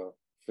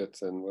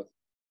fits in with.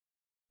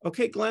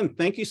 Okay, Glenn,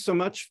 thank you so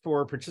much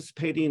for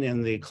participating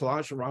in the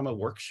Collage-a-Rama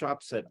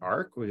workshops at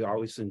ARC. We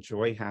always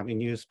enjoy having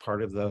you as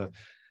part of the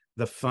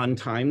fun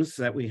times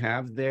that we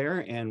have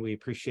there, and we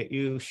appreciate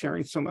you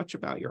sharing so much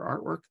about your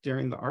artwork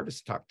during the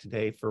Artist Talk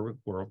today for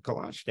World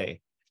Collage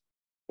Day.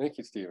 Thank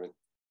you, Stephen.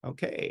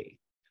 Okay.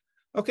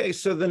 Okay,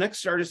 so the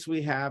next artist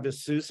we have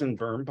is Susan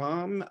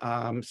Birnbaum.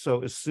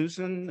 So is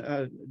Susan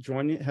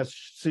has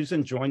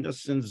Susan joined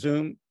us in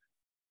Zoom?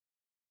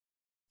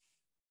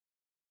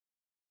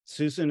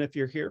 Susan, if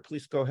you're here,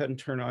 please go ahead and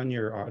turn on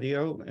your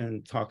audio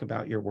and talk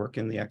about your work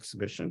in the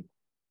exhibition.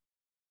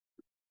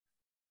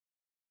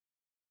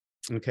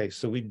 Okay,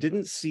 so we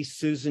didn't see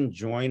Susan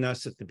join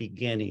us at the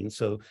beginning.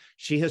 So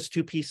she has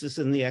two pieces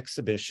in the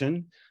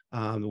exhibition,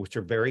 which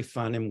are very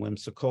fun and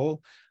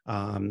whimsical.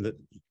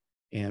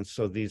 And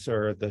so these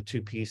are the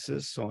two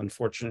pieces. So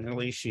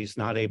unfortunately, she's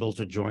not able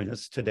to join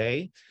us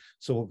today.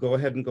 So we'll go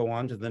ahead and go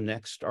on to the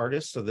next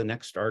artist. So the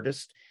next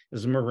artist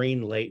is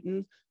Maureen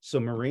Letton. So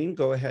Maureen,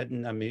 go ahead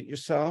and unmute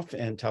yourself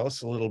and tell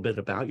us a little bit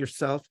about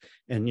yourself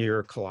and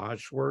your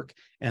collage work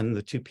and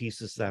the two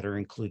pieces that are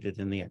included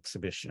in the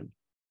exhibition.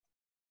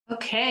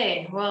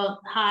 Okay,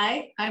 well,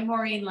 hi, I'm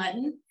Maureen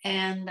Letton,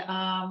 and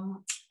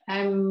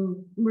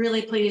I'm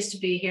really pleased to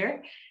be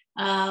here.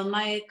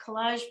 My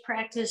collage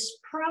practice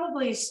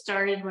probably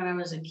started when I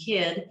was a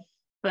kid,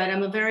 but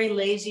I'm a very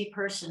lazy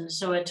person,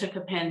 so it took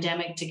a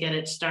pandemic to get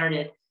it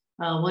started.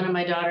 One of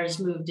my daughters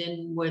moved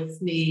in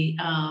with me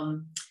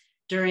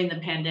during the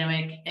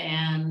pandemic,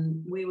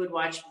 and we would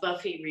watch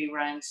Buffy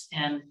reruns,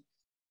 and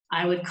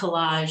I would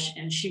collage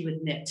and she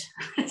would knit.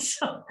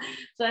 so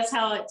that's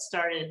how it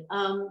started.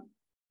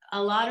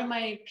 A lot of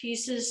my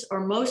pieces, or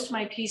most of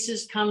my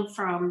pieces, come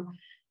from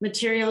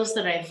materials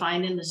that I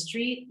find in the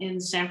street. In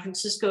San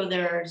Francisco,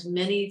 there's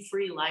many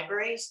free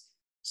libraries.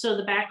 So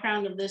the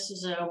background of this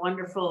is a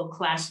wonderful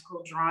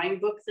classical drawing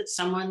book that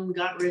someone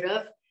got rid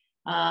of.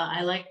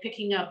 I like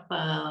picking up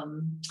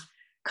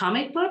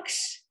comic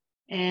books,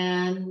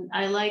 and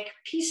I like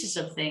pieces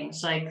of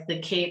things like the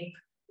cape,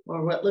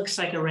 or what looks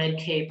like a red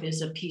cape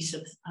is a piece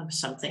of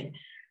something.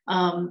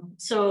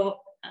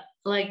 So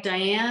like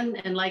Dianne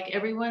and like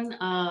everyone,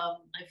 I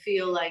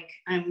feel like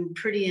I'm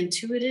pretty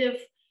intuitive.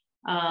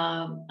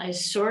 I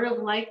sort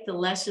of like the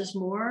less is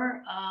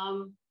more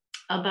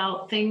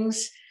about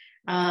things.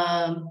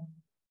 I'm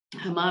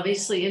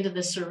obviously into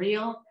the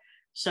surreal,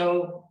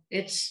 so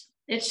it's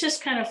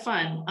just kind of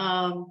fun.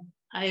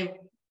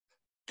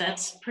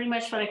 That's pretty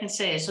much what I can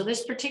say. So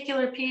this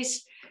particular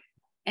piece,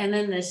 and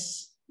then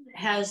this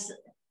has,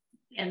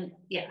 and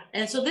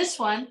so this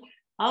one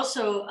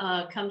also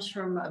comes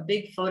from a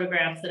big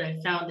photograph that I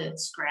found at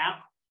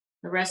Scrap.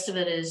 The rest of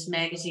it is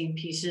magazine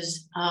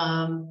pieces.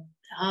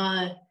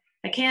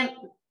 I can't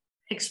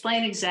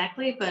explain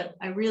exactly, but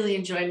I really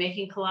enjoy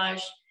making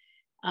collage.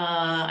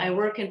 I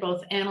work in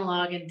both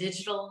analog and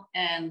digital.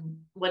 And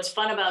what's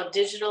fun about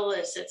digital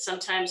is that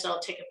sometimes I'll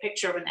take a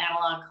picture of an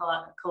analog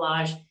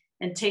collage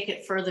and take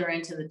it further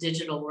into the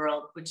digital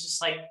world, which is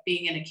like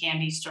being in a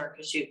candy store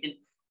because you can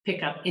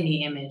pick up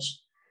any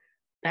image.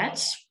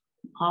 That's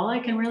all I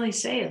can really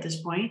say at this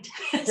point.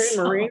 Hey,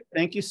 Maureen,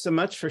 thank you so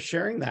much for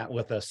sharing that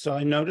with us. So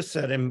I noticed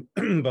that in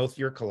both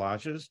your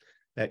collages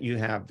that you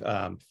have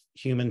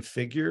human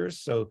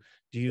figures. So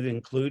do you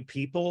include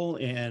people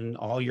in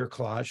all your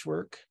collage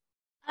work?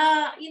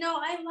 You know,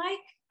 I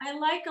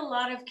like a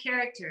lot of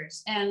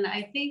characters, and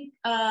I think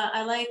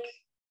I like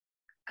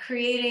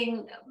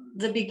creating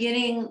the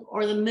beginning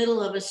or the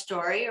middle of a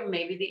story, or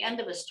maybe the end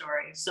of a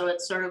story. So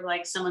it's sort of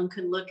like someone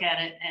can look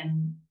at it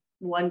and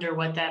wonder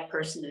what that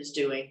person is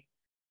doing.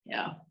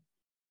 Yeah.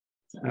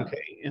 So.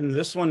 Okay, and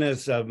this one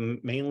is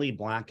mainly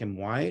black and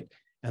white.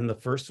 And the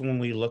first one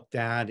we looked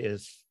at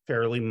is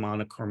fairly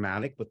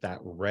monochromatic with that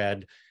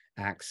red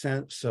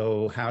accent.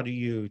 So how do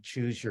you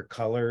choose your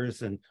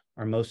colors, and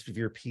are most of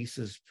your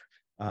pieces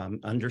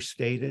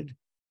understated?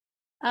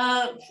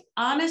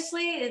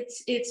 Honestly,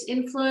 it's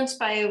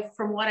influenced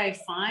from what I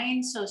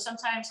find. So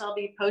sometimes I'll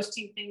be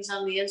posting things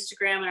on the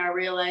Instagram and I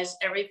realize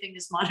everything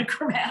is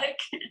monochromatic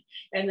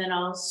and then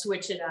I'll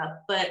switch it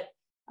up. But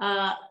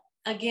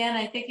again,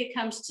 I think it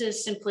comes to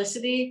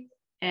simplicity,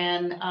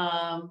 and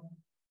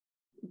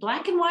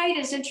black and white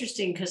is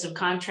interesting because of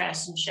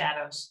contrast and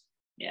shadows.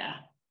 Yeah.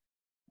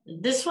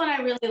 This one I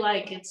really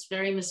like. It's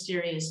very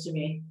mysterious to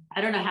me.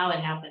 I don't know how it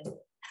happened.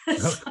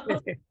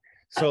 Okay.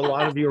 So a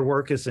lot of your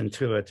work is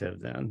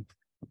intuitive then.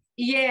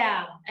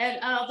 Yeah,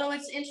 and although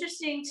it's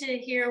interesting to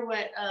hear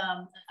what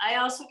I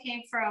also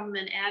came from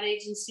an ad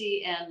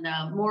agency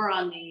and more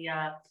on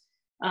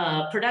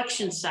the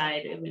production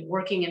side,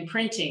 working in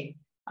printing.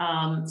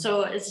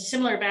 So it's a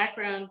similar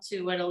background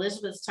to what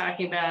Elizabeth's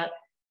talking about,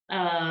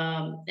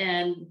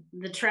 and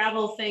the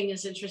travel thing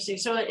is interesting.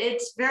 So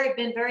it's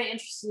been very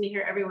interesting to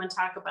hear everyone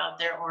talk about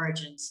their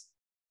origins.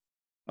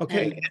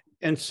 Okay,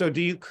 and so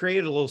do you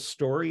create a little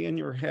story in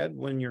your head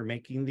when you're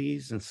making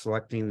these and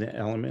selecting the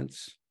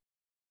elements?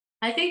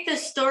 I think the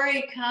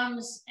story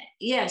comes,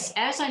 yes,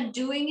 as I'm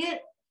doing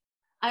it.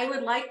 I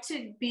would like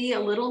to be a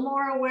little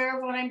more aware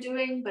of what I'm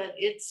doing, but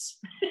it's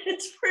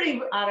pretty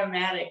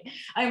automatic.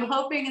 I'm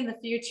hoping in the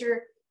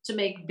future to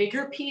make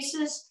bigger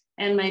pieces,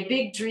 and my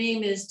big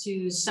dream is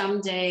to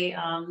someday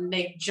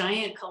make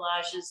giant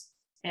collages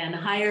and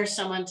hire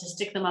someone to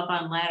stick them up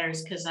on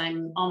ladders, because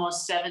I'm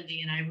almost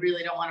 70 and I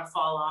really don't want to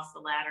fall off the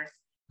ladder.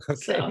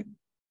 Okay.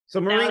 So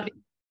Maureen,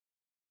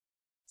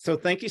 so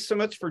thank you so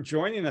much for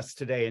joining us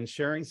today and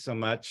sharing so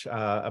much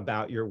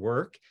about your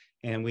work.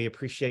 And we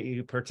appreciate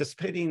you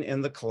participating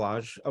in the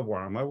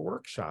Collage-a-Rama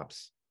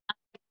workshops.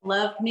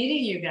 Love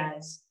meeting you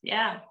guys.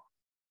 Yeah.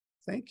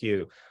 Thank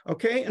you.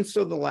 Okay, and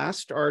so the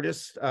last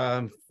artist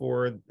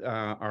for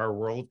our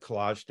World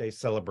Collage Day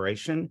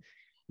celebration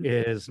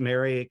is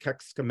Mary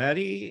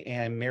Kecskemeti.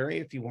 And Mary,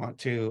 if you want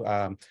to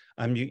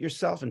unmute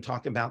yourself and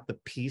talk about the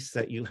piece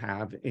that you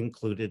have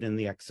included in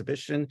the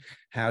exhibition,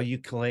 how you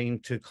came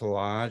to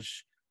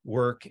collage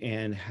work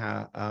and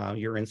how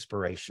your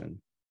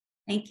inspiration.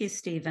 Thank you,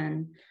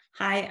 Stephen.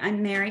 Hi,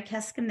 I'm Mary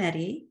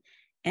Kecskemeti,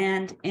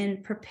 and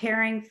in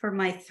preparing for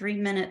my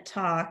 3-minute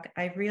talk,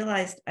 I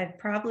realized I've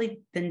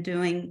probably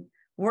been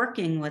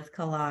working with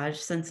collage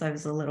since I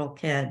was a little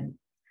kid.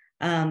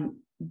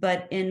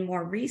 But in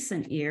more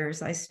recent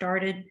years, I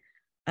started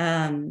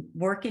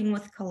working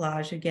with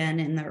collage again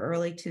in the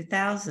early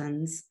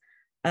 2000s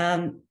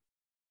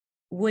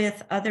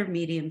with other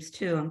mediums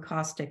too,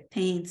 encaustic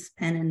paints,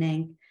 pen and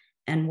ink,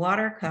 and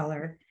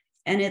watercolor.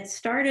 And it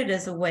started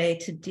as a way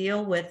to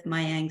deal with my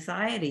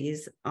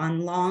anxieties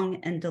on long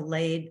and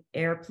delayed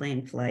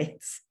airplane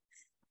flights.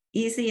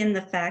 Easy in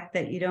the fact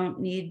that you don't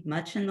need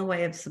much in the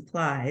way of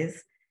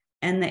supplies,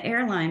 and the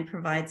airline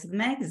provides the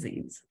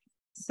magazines.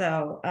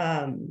 So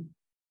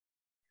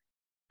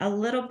a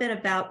little bit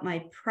about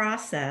my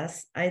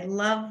process. I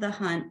love the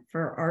hunt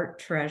for art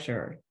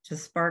treasure to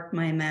spark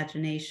my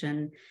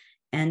imagination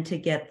and to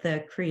get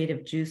the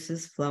creative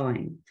juices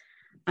flowing.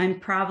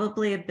 I'm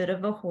probably a bit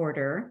of a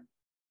hoarder,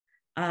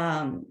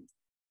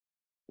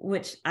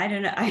 which I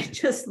don't know, I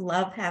just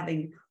love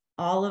having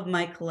all of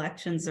my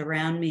collections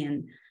around me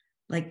and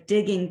like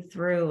digging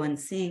through and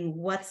seeing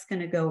what's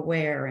going to go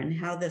where and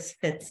how this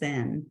fits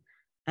in.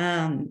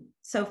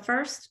 So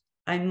first,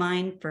 I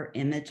mine for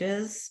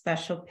images,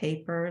 special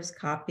papers,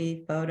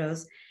 copy,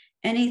 photos,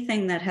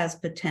 anything that has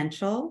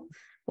potential.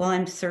 While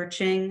I'm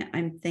searching,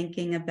 I'm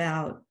thinking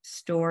about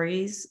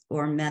stories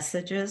or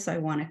messages I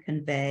want to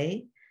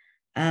convey.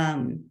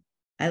 I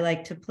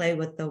like to play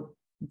with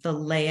the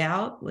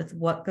layout, with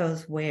what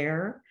goes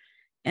where.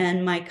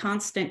 And my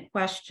constant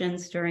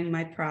questions during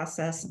my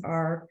process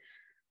are,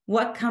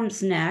 what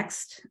comes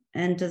next?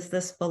 And does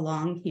this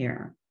belong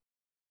here?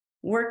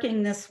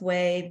 Working this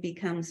way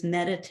becomes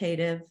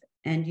meditative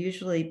and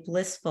usually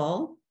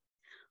blissful,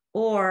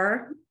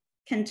 or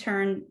can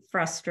turn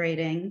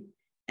frustrating,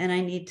 and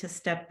I need to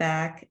step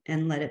back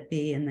and let it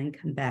be and then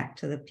come back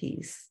to the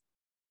piece.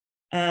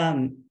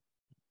 I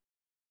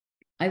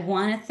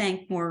want to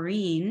thank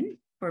Maureen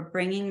for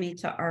bringing me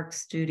to ARC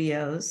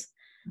Studios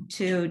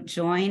to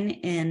join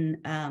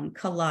in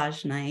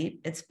Collage Night.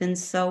 It's been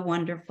so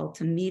wonderful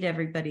to meet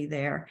everybody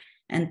there.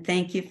 And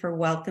thank you for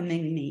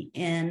welcoming me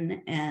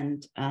in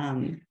and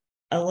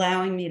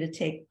allowing me to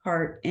take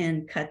part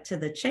in Cut to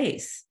the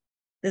Chase.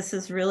 This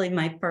is really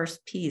my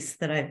first piece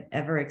that I've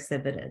ever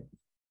exhibited.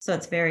 So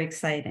it's very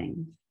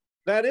exciting.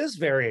 That is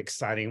very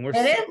exciting. It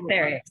is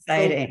very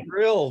exciting. So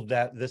thrilled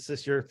that this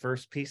is your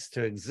first piece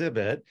to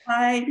exhibit.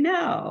 I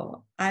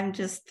know. I'm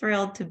just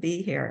thrilled to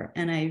be here.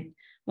 And I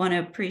want to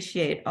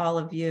appreciate all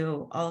of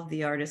you, all of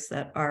the artists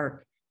at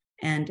ARC,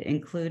 and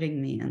including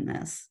me in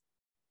this.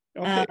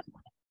 Okay.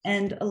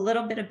 And a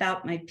little bit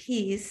about my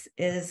piece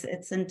is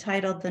it's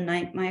entitled The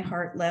Night My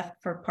Heart Left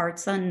for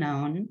Parts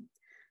Unknown.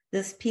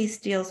 This piece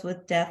deals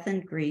with death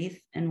and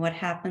grief and what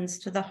happens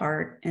to the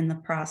heart in the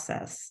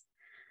process.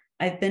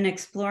 I've been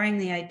exploring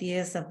the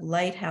ideas of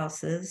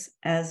lighthouses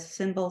as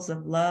symbols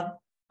of love,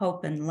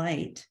 hope, and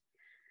light.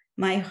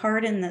 My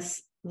heart in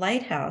this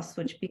lighthouse,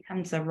 which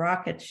becomes a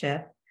rocket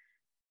ship,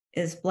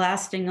 is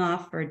blasting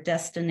off for a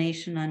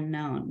destination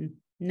unknown.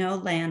 No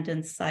land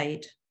in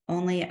sight,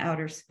 only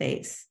outer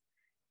space.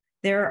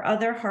 There are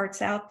other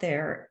hearts out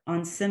there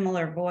on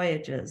similar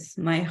voyages.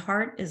 My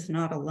heart is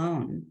not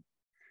alone.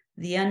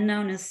 The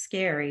unknown is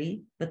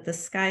scary, but the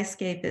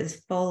skyscape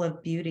is full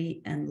of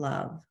beauty and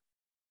love.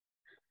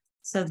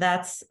 So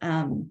that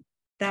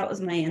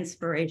was my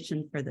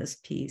inspiration for this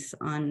piece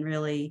on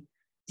really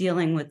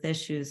dealing with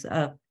issues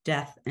of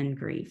death and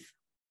grief.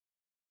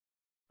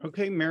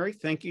 Okay, Mary,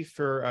 thank you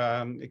for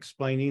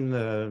explaining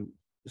the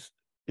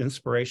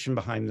inspiration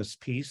behind this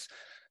piece.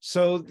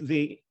 So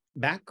the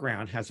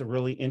background has a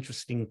really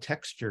interesting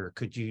texture.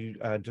 Could you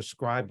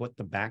describe what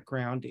the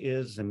background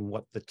is and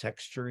what the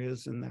texture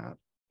is in that?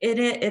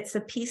 It's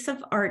a piece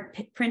of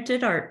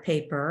printed art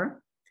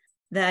paper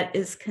that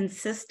is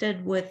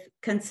consistent with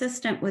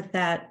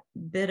that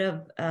bit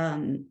of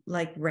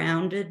like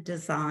rounded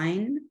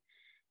design.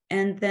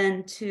 And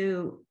then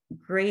to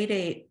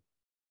grade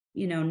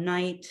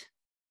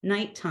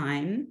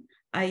nighttime,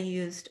 I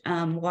used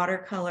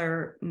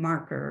watercolor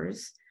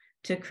markers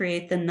to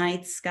create the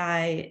night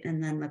sky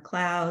and then the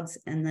clouds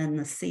and then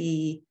the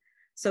sea.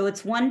 So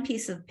it's one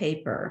piece of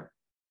paper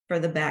for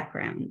the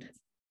background.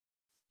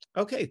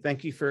 Okay,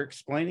 thank you for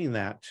explaining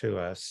that to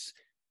us.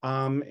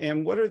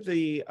 And what are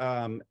the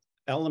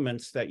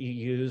elements that you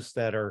use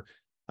that are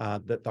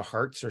that the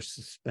hearts are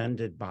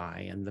suspended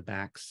by in the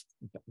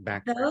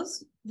background?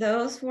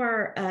 Those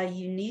were a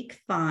unique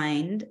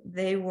find.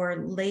 They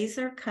were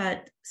laser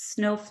cut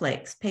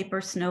snowflakes,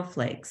 paper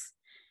snowflakes,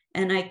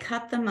 and I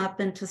cut them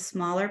up into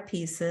smaller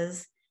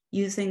pieces,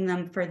 using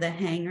them for the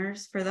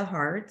hangers for the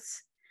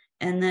hearts,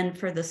 and then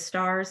for the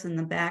stars in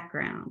the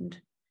background.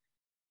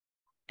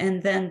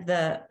 And then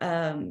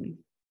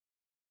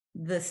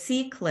the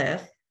sea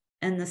cliff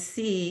and the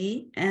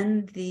sea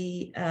and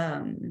the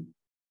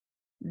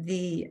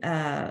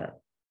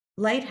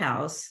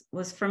lighthouse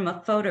was from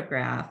a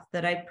photograph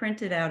that I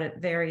printed out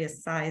at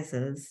various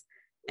sizes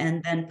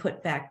and then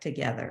put back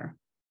together.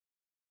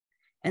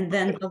 And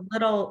then the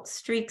little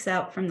streaks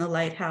out from the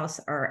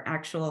lighthouse are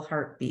actual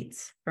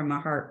heartbeats from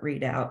a heart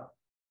readout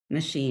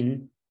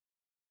machine.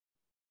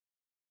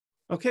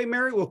 Okay,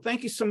 Mary, well,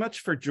 thank you so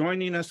much for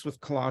joining us with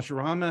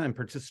Collage-a-Rama and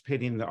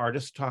participating in the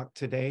Artist Talk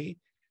today.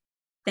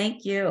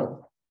 Thank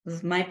you. It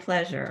was my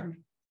pleasure.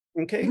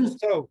 Okay,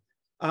 so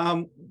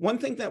one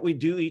thing that we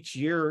do each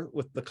year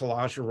with the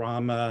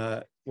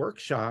Collage-a-Rama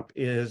workshop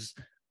is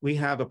we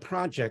have a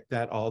project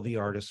that all the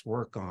artists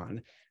work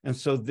on. And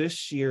so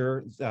this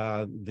year,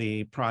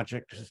 the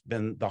project has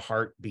been the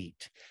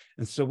heartbeat.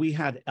 And so we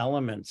had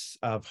elements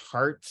of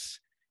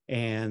hearts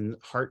and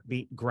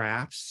heartbeat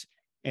graphs,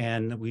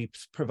 and we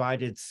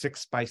provided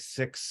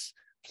 6x6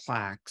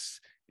 plaques,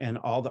 and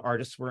all the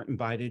artists were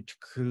invited to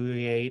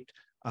create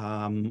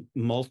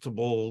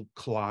multiple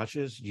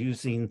collages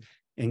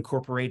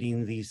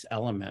incorporating these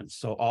elements.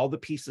 So all the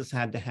pieces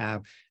had to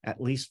have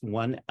at least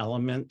one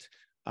element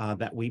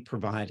that we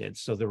provided.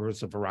 So there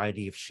was a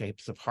variety of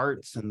shapes of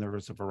hearts, and there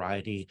was a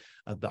variety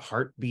of the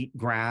heartbeat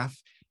graph.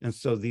 And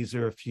so these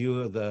are a few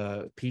of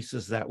the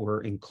pieces that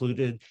were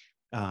included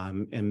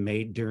and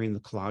made during the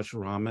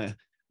Collage-a-Rama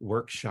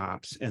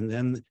workshops. And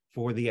then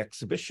for the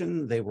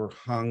exhibition, they were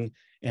hung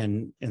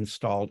and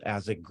installed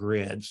as a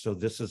grid. So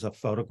this is a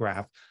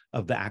photograph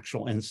of the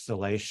actual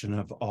installation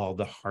of all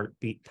the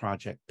Heartbeat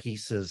Project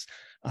pieces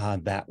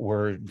that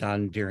were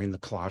done during the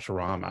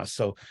Collage-a-Rama.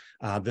 So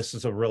this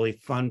is a really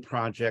fun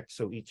project.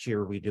 So each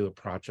year we do a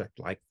project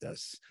like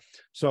this.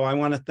 So I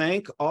want to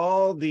thank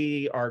all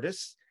the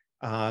artists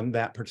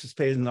that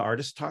participated in the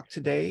Artist Talk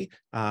today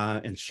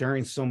and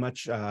sharing so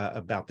much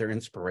about their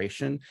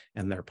inspiration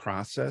and their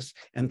process.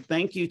 And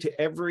thank you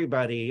to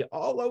everybody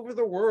all over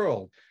the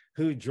world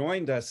who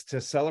joined us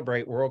to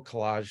celebrate World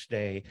Collage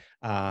Day.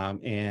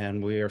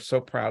 And we are so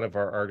proud of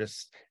our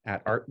artists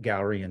at Art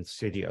Gallery and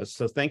Studios.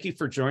 So thank you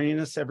for joining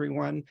us,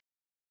 everyone.